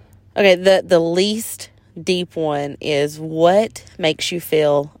 Okay, the least deep one is what makes you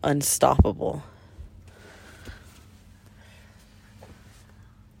feel unstoppable?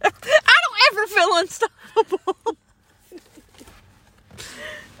 I don't ever feel unstoppable.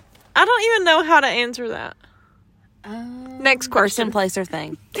 I don't even know how to answer that. Next Person, question. place, or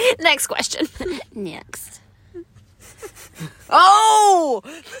thing. Next question. Next. Oh!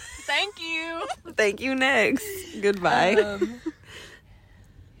 Thank you. Thank you, next. Goodbye.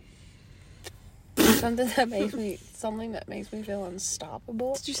 Something that makes me feel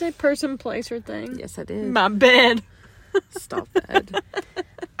unstoppable. Did you say person, place, or thing? Yes, I did. My bed. Stop that.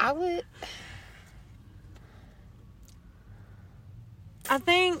 I would. I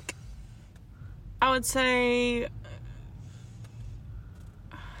think I would say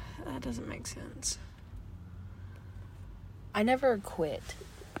that doesn't make sense. I never quit.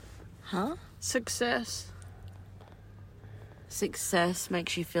 Huh? Success. Success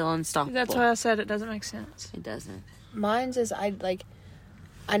makes you feel unstoppable. That's why I said it doesn't make sense. It doesn't. Mine's is I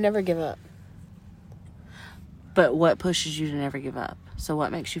never give up. But what pushes you to never give up? So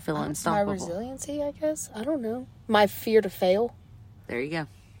what makes you feel My unstoppable? resiliency, I guess. I don't know. My fear to fail. There you go.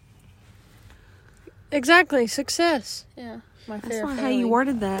 Exactly. Success. Yeah. My That's fear not of how failing. you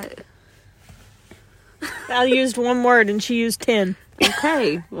worded that. I used one word and she used 10.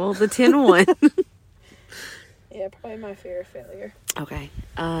 Okay, well, the 10 won. Yeah, probably my fear of failure. Okay.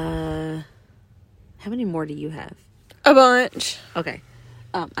 How many more do you have? A bunch. Okay.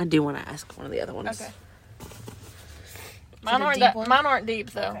 I do want to ask one of the other ones. Okay. Mine aren't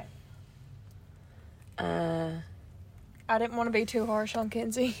deep, though. Okay. I didn't want to be too harsh on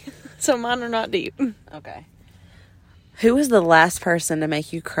Kenzie. So mine are not deep. Okay. Who was the last person to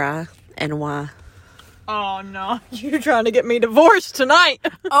make you cry and why? Oh, no. You're trying to get me divorced tonight.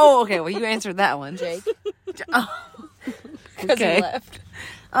 Oh, okay. Well, you answered that one. Jake. Oh. Because Okay. he left.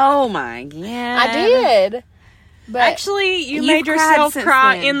 Oh, my God. I did. But Actually, you You've made cried yourself since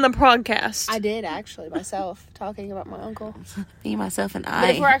cry then. in the podcast. I did, actually, myself, talking about my uncle. Me, myself, and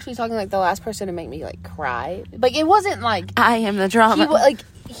But if we're I. actually talking, like, the last person to make me, like, cry. Like, it wasn't, like... I am the drama.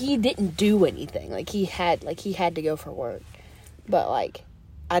 He didn't do anything. He had to go for work. But, like,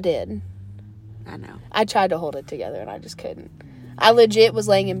 I did. I know. I tried to hold it together, and I just couldn't. I legit was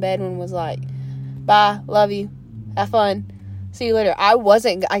laying in bed and was like, bye, love you, have fun, see you later. I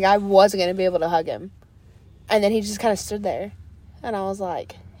wasn't going to be able to hug him. And then he just kind of stood there. And I was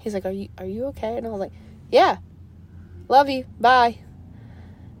like, he's like, are you okay? And I was like, yeah, love you, bye.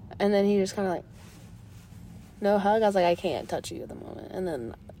 And then he just kind of like, no hug? I was like, I can't touch you at the moment. And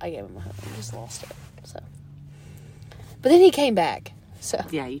then I gave him a hug and just lost it. So, but then he came back. So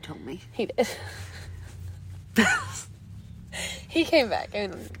Yeah, you told me. he did. He came back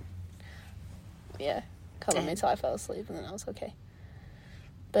and cuddled me until I fell asleep, and then I was okay.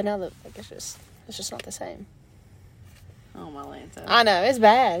 But now that it's just not the same. Oh, my Lanza. I know, it's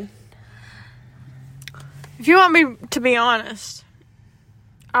bad. If you want me to be honest,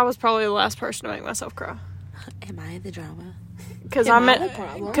 I was probably the last person to make myself cry. Am I the drama? Because Am I'm I the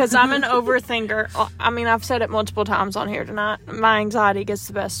problem? an overthinker. I mean, I've said it multiple times on here tonight. My anxiety gets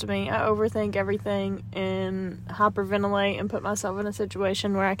the best of me. I overthink everything and hyperventilate and put myself in a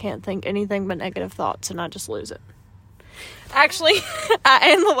situation where I can't think anything but negative thoughts, and I just lose it. Actually, I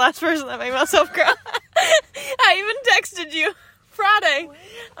am the last person that made myself cry. I even texted you Friday.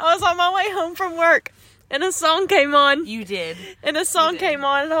 I was on my way home from work, and a song came on. You did. And a song came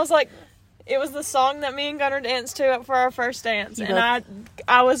on, and I was like, it was the song that me and Gunnar danced to for our first dance. And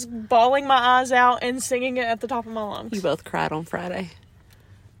I was bawling my eyes out and singing it at the top of my lungs. You both cried on Friday.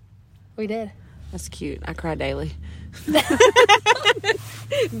 We did. That's cute. I cry daily.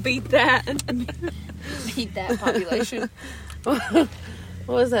 Beat that. Beat that population. What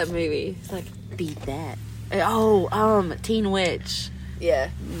was that movie? It's like, beat that. Oh, Teen Witch.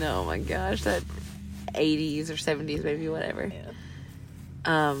 Yeah. No, my gosh. That 80s or 70s, maybe, whatever.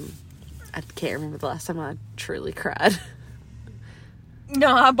 Yeah. I can't remember the last time I truly cried.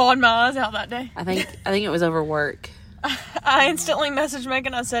 No, I bawled my eyes out that day. I think it was over work. I instantly messaged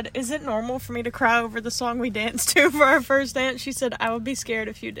Megan. I said, is it normal for me to cry over the song we danced to for our first dance? She said, I would be scared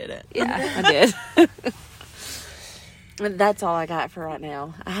if you did it. Yeah, I did. And that's all I got for right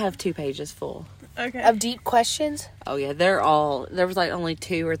now. I have 2 pages full. Okay. Of deep questions? Oh, yeah, there was like only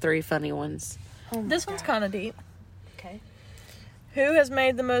 2 or 3 funny ones. Oh This one's kind of deep. Okay. Who has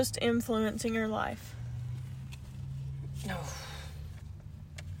made the most influence in your life? No.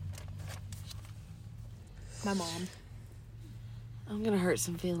 My mom. I'm gonna hurt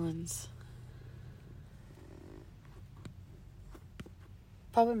some feelings.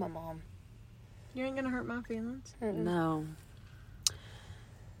 Probably my mom. You ain't gonna hurt my feelings. Mm-mm. No.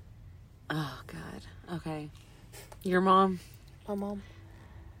 Oh, God. Okay. Your mom? My mom.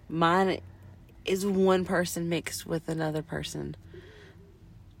 Mine is one person mixed with another person.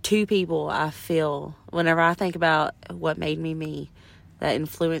 2 people, I feel, whenever I think about what made me me, that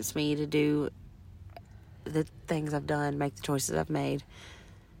influenced me to do the things I've done, make the choices I've made,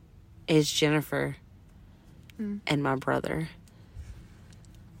 is Jennifer and my brother.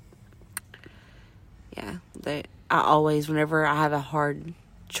 Yeah. I always, whenever I have a hard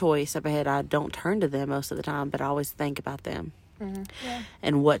choice up ahead, I don't turn to them most of the time, but I always think about them. Mm-hmm. Yeah.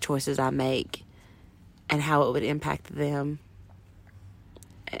 And what choices I make and how it would impact them.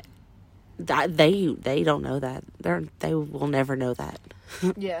 They don't know that. They will never know that.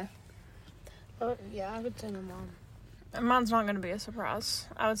 Yeah. Oh, yeah, I would say my mom. Mine's not gonna be a surprise.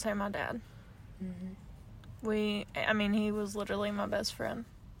 I would say my dad. Mm-hmm. He was literally my best friend.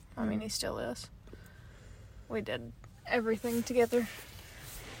 I mean, he still is. We did everything together.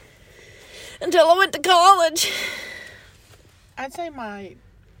 Until I went to college. I'd say my...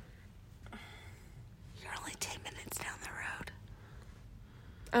 You're only 10 minutes down the road.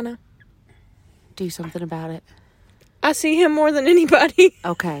 I know. Do something about it. I see him more than anybody.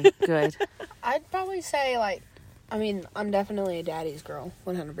 Okay, good. I'd probably say, I'm definitely a daddy's girl,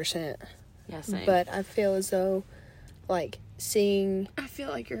 100%. Yeah, same. But I feel as though, like, seeing... I feel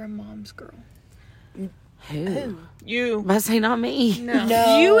like you're a mom's girl. Who? You. I say not me.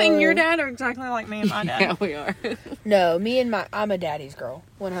 No. You and your dad are exactly like me and my dad. Yeah, we are. No, I'm a daddy's girl,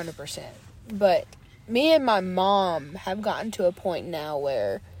 100%. But me and my mom have gotten to a point now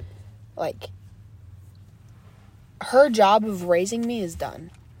where, like, her job of raising me is done.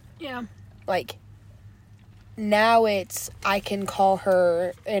 Yeah. Like, now I can call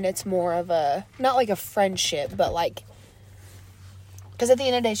her, and it's more of a, not like a friendship, but like, because at the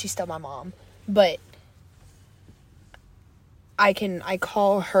end of the day, she's still my mom. But I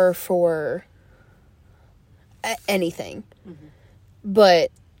call her for anything. Mm-hmm.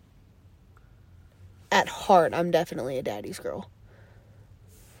 But at heart, I'm definitely a daddy's girl.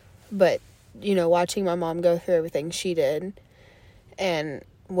 But, you know, watching my mom go through everything she did and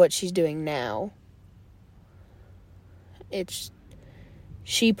what she's doing now,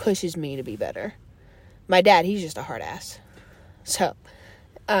 she pushes me to be better. My dad, he's just a hard ass. So,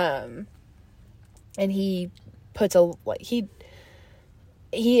 and he puts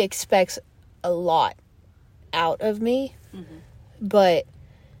he expects a lot out of me, mm-hmm. but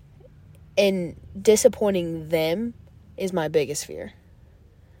in disappointing them is my biggest fear.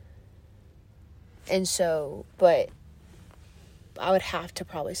 And so, but I would have to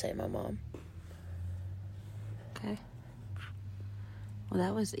probably say my mom. Okay. Well,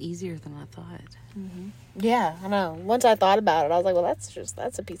 that was easier than I thought. Mm-hmm. Yeah, I know. Once I thought about it, I was like, well, that's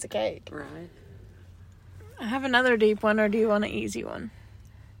a piece of cake. Right. I have another deep one, or do you want an easy one?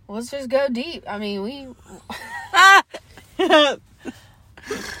 Well, let's just go deep. I mean, it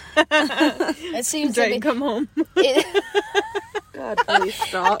seems Drake, to be... come home. God, please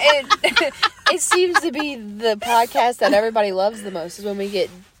stop. It seems to be the podcast that everybody loves the most is when we get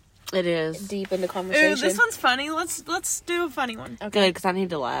It is. deep into conversation. Ooh, this one's funny. Let's do a funny one. Okay. Good, because I need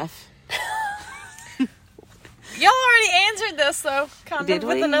to laugh. Y'all already answered this, though. Kind Did of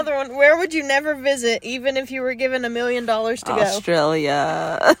with we? another one. Where would you never visit, even if you were given $1 million to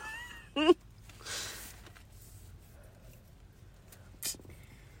Australia.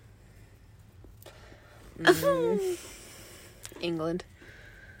 England.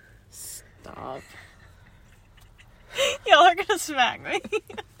 Stop. go? Y'all are gonna smack me.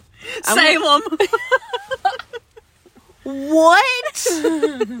 Salem. What?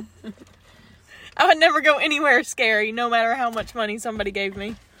 I would never go anywhere scary, no matter how much money somebody gave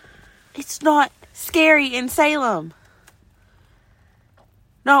me. It's not scary in Salem.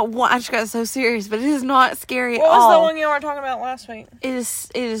 Not one. I just got so serious, but it is not scary at all. What was the one you were talking about last week? It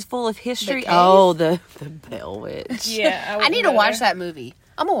is full of history. The cave? Oh, the Bell Witch. Yeah, I need to watch that movie.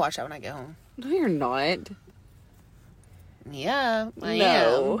 I'm gonna watch that when I get home. No, you're not. Yeah, I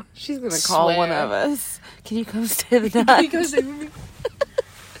No. am. She's gonna call one Swear. of us. Can you come stay the night?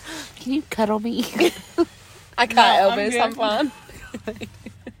 Can you cuddle me? I got No, I'm Elvis. good. I'm fine.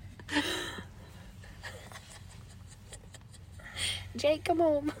 Jake, come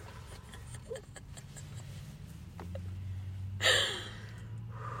home. I'm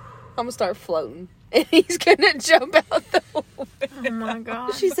gonna start floating, and he's gonna jump out the window. Oh my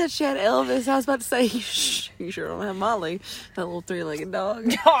god. She said she had Elvis. I was about to say, you sure don't have Molly, that little three-legged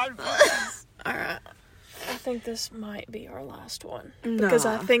dog. God bless. Alright. I think this might be our last one. Because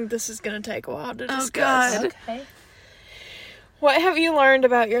I Nah. think this is going to take a while to Oh, discuss. God. Okay. What have you learned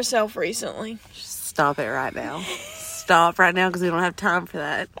about yourself recently? Stop it right now. Stop right now because we don't have time for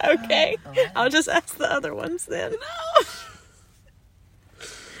that. Okay. I'll just ask the other ones then.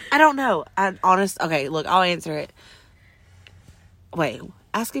 I don't know. Okay, look, I'll answer it. Wait,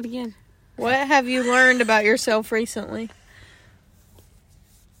 ask it again. What have you learned about yourself recently?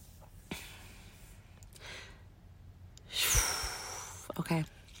 Okay.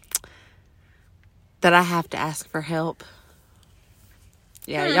 That I have to ask for help.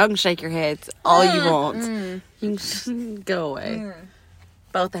 Yeah, y'all can shake your heads all you want. You can just go away.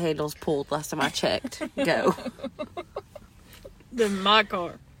 Both the handles pulled last time I checked. Go. Then my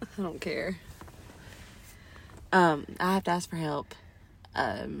car. I don't care. I have to ask for help.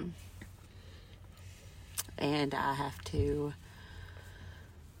 And I have to...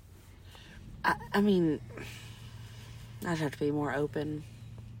 I mean... I just have to be more open.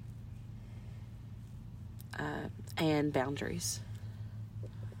 And boundaries.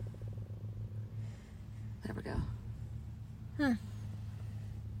 There we go.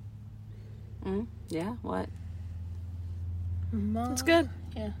 Yeah, what? That's good.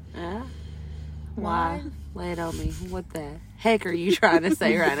 Yeah? Why? Lay it on me. What the heck are you trying to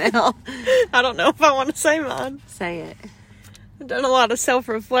say right now? I don't know if I want to say mine. Say it. I've done a lot of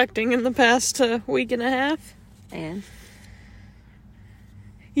self-reflecting in the past week and a half. And?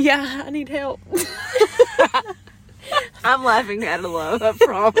 Yeah, I need help. I'm laughing at a low, I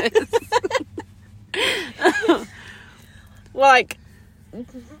promise. Like,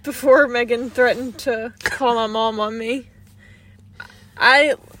 before Megan threatened to call my mom on me,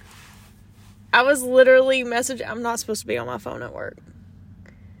 I was literally messaging. I'm not supposed to be on my phone at work,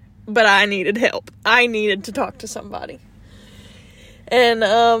 but I needed help. I needed to talk to somebody. And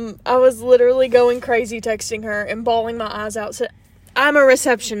I was literally going crazy texting her and bawling my eyes out. So I'm a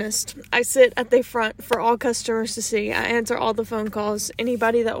receptionist. I sit at the front for all customers to see. I answer all the phone calls.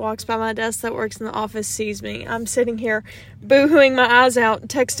 Anybody that walks by my desk that works in the office sees me. I'm sitting here boo-hooing my eyes out,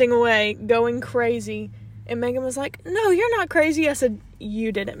 texting away, going crazy. And Megan was like, "No, you're not crazy." I said,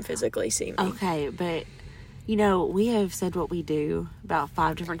 "You didn't physically see me." Okay, but, we have said what we do about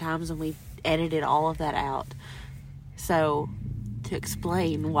 5 different times, and we've edited all of that out. So, to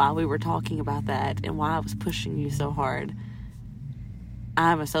explain why we were talking about that and why I was pushing you so hard,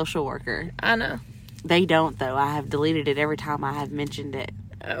 I'm a social worker. I know. They don't, though. I have deleted it every time I have mentioned it.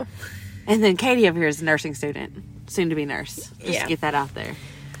 Oh. And then Katie over here is a nursing student. Soon to be nurse. Just Yeah. to get that out there.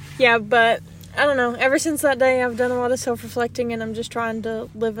 Yeah, but I don't know. Ever since that day, I've done a lot of self-reflecting, and I'm just trying to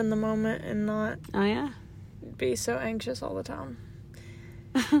live in the moment and not Oh, yeah? be so anxious all the time.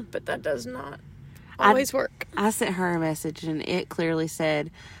 But that does not always work. I sent her a message, and it clearly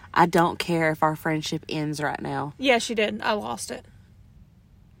said, "I don't care if our friendship ends right now." Yeah, she did. I lost it.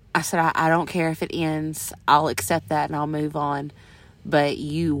 I said, I don't care if it ends. I'll accept that and I'll move on. But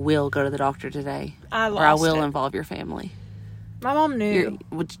you will go to the doctor today. Or I will involve your family. My mom knew.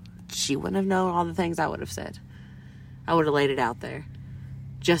 She wouldn't have known all the things I would have said. I would have laid it out there.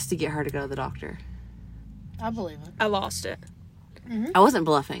 Just to get her to go to the doctor. I believe it. I lost it. I wasn't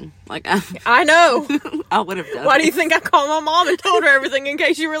bluffing. I know. I would have done Why it. do you think I called my mom and told her everything in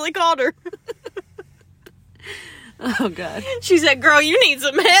case you really called her? Oh, God. She said, "Girl, you need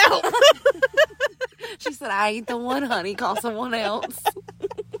some help." She said, "I ain't the one, honey. Call someone else."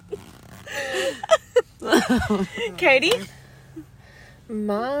 Katie?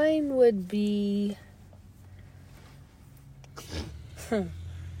 Mine would be...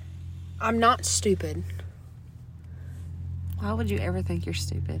 I'm not stupid. Why would you ever think you're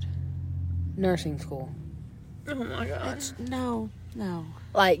stupid? Nursing school. Oh, my God. No.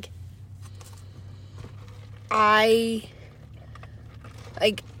 Like,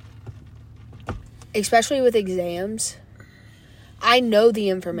 especially with exams, I know the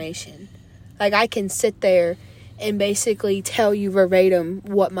information. Like, I can sit there and basically tell you verbatim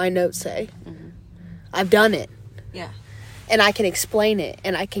what my notes say. Mm-hmm. I've done it. Yeah. And I can explain it,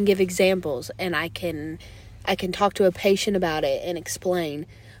 and I can give examples, and I can talk to a patient about it and explain.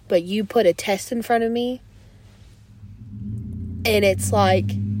 But you put a test in front of me, and it's like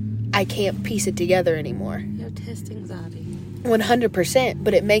I can't piece it together anymore. You have test anxiety. 100%.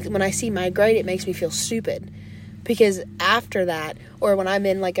 But when I see my grade, it makes me feel stupid. Because after that, or when I'm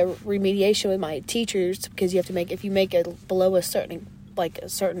in like a remediation with my teachers, because you have to if you make it below a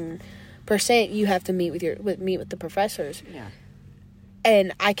certain percent, you have to meet with the professors. Yeah.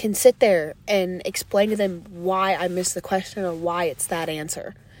 And I can sit there and explain to them why I missed the question or why it's that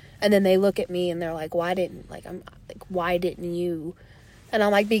answer. And then they look at me and they're like, why didn't you? And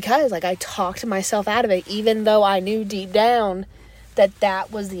I'm like, because I talked myself out of it, even though I knew deep down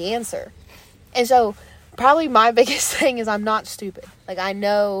that was the answer. And so probably my biggest thing is I'm not stupid. I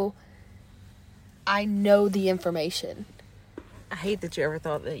know the information. I hate that you ever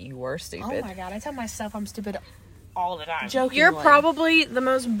thought that you were stupid. Oh my God, I tell myself I'm stupid all the time. Jokingly. You're probably the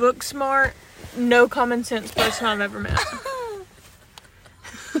most book smart, no common sense person I've ever met.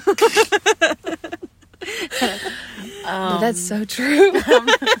 But that's so true.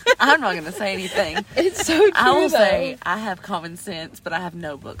 I'm not going to say anything. It's so true. I will say I have common sense, but I have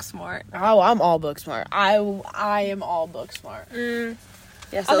no book smart. Oh, I'm all book smart. I am all book smart.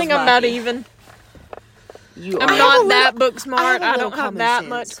 Yes, I think I'm about even. You I'm are. not that book smart. I have I a don't little have that common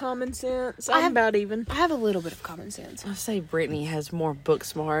much sense. common sense. I'm about even. I have a little bit of common sense. I'll say Brittany has more book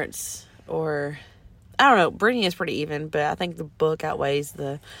smarts, or I don't know. Brittany is pretty even, but I think the book outweighs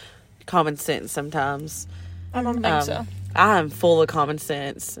the common sense sometimes. I don't think so. I am full of common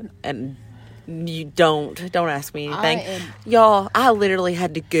sense, and you don't ask me anything. Y'all, I literally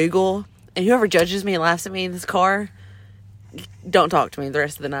had to Google, and whoever judges me and laughs at me in this car, don't talk to me the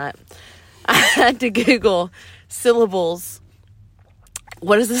rest of the night. I had to Google syllables.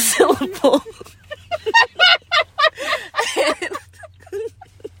 What is a syllable?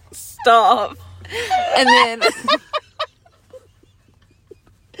 Stop. And then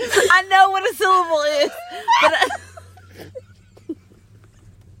I know what a syllable is, but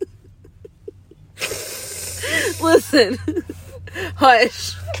listen,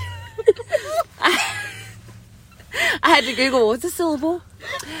 hush. I had to Google what's a syllable,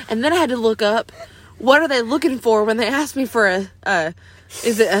 and then I had to look up what are they looking for when they ask me for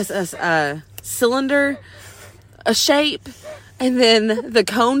is it a cylinder, a shape, and then the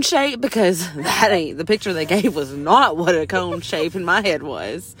cone shape, because that ain't the picture they gave was not what a cone shape in my head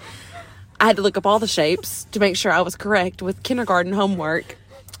was. I had to look up all the shapes to make sure I was correct with kindergarten homework,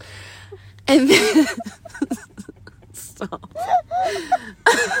 and then stop.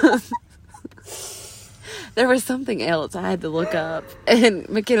 There was something else I had to look up. And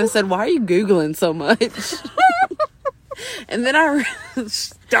McKenna said, "Why are you Googling so much?" And then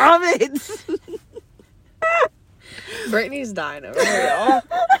stop it. Brittany's dying over here, y'all.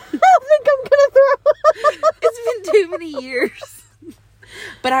 I think I'm gonna throw up. It's been too many years.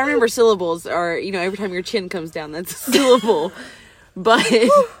 But I remember syllables are, every time your chin comes down, that's a syllable. But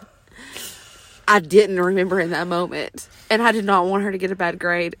I didn't remember in that moment. And I did not want her to get a bad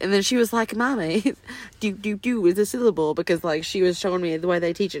grade. And then she was like, "Mommy, do is a syllable," because she was showing me the way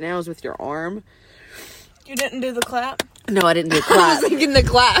they teach it now is with your arm. You didn't do the clap? No, I didn't do I clap. was thinking the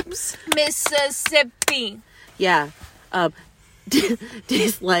claps. Mississippi. Yeah.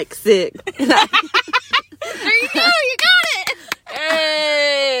 Dyslexic. There you go. You got it.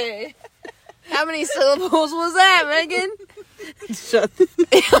 Hey! How many syllables was that, Megan? Shut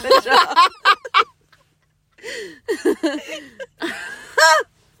up.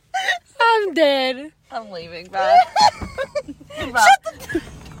 I'm dead. I'm leaving. Bye. Bye.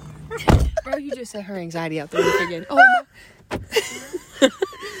 Bro, you just set her anxiety out the roof again. Oh,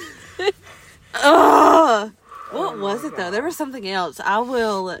 Ugh. What was it, though? There was something else.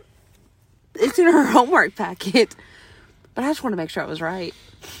 It's in her homework packet. But I just want to make sure I was right.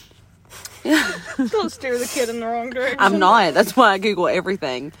 Yeah. Don't steer the kid in the wrong direction. I'm not. That's why I Google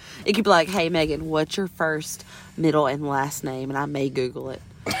everything. It could be like, "Hey, Megan, what's your first, middle, and last name?" And I may Google it.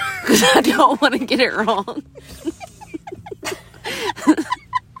 Because I don't want to get it wrong.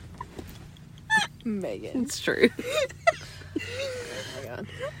 Megan. It's true. Oh my God.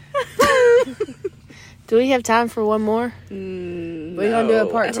 Do we have time for one more? We We gonna do a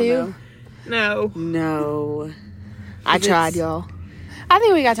part 2? No. No. I tried, y'all. I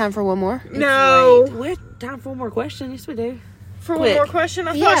think we got time for one more. No. We have time for one more question. Yes, we do. For Quick. one more question?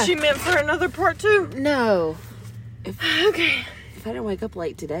 I Yeah. thought she meant for another part 2. No. Okay. If I didn't wake up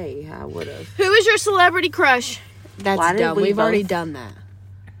late today, I would have. Who is your celebrity crush? That's Why did dumb. we We've already both- done that.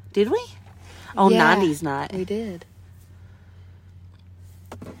 Did we? Oh, Yeah. 90s night. We did.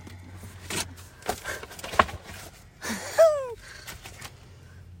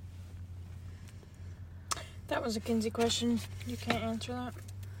 That was a Kinsey question. You can't answer that.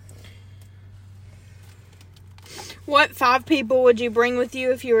 What 5 people would you bring with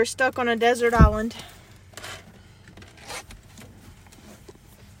you if you were stuck on a desert island?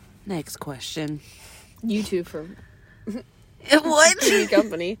 Next question. You two for What? TV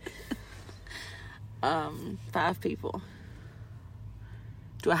company. 5 people.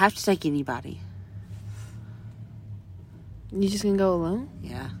 Do I have to take anybody? You just gonna go alone?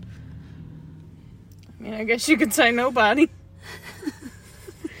 Yeah. I mean, I guess you could say nobody.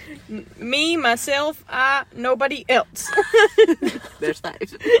 Me, myself, nobody else. There's that.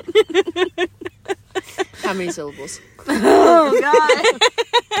 How many syllables? Oh, God.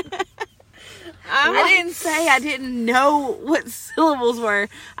 I didn't say I didn't know what syllables were.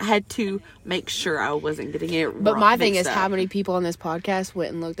 I had to make sure I wasn't getting it wrong. But my thing is, mixed how up. many people on this podcast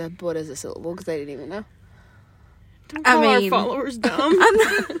went and looked up what is a syllable because they didn't even know. Don't I call our mean- followers dumb. I'm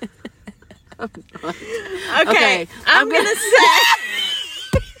not. Okay, I'm gonna say.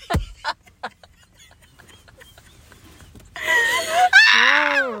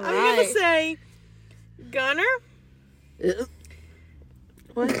 I'm gonna say Gunner,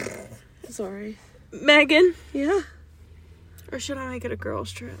 What? Sorry. Megan, Yeah. or should I make it a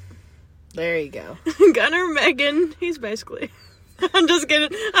girls' trip? There you go. Gunner, Megan. He's basically. I'm just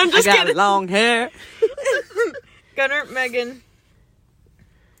kidding. I'm I just got kidding. long hair. Gunner, Megan.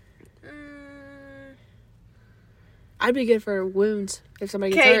 I'd be good for wounds if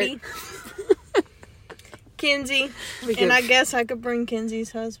somebody gets Katie. hurt. Kinsey. Be good. And I guess I could bring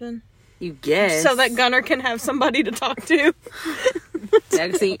Kinsey's husband. You guess. So that Gunner can have somebody to talk to.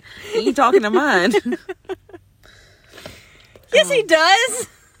 Yeah, see, he ain't talking to mine. Yes, he does.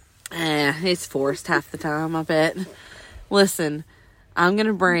 It's forced half the time, I bet. Listen, I'm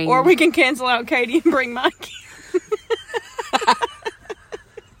gonna bring. Or we can cancel out Katie and bring Mike.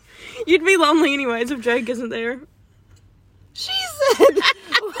 You'd be lonely anyways if Jake isn't there. She said.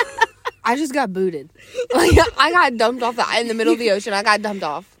 I just got booted. Like, I got dumped off in the middle of the ocean. I got dumped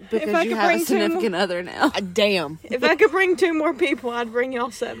off. Because I you could have a bring two more- significant other now. Damn. If I could bring 2 more people, I'd bring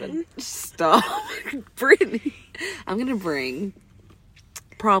y'all 7. Stop, Brittany. I'm gonna bring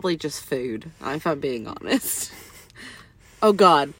probably just food, if I'm being honest. Oh God,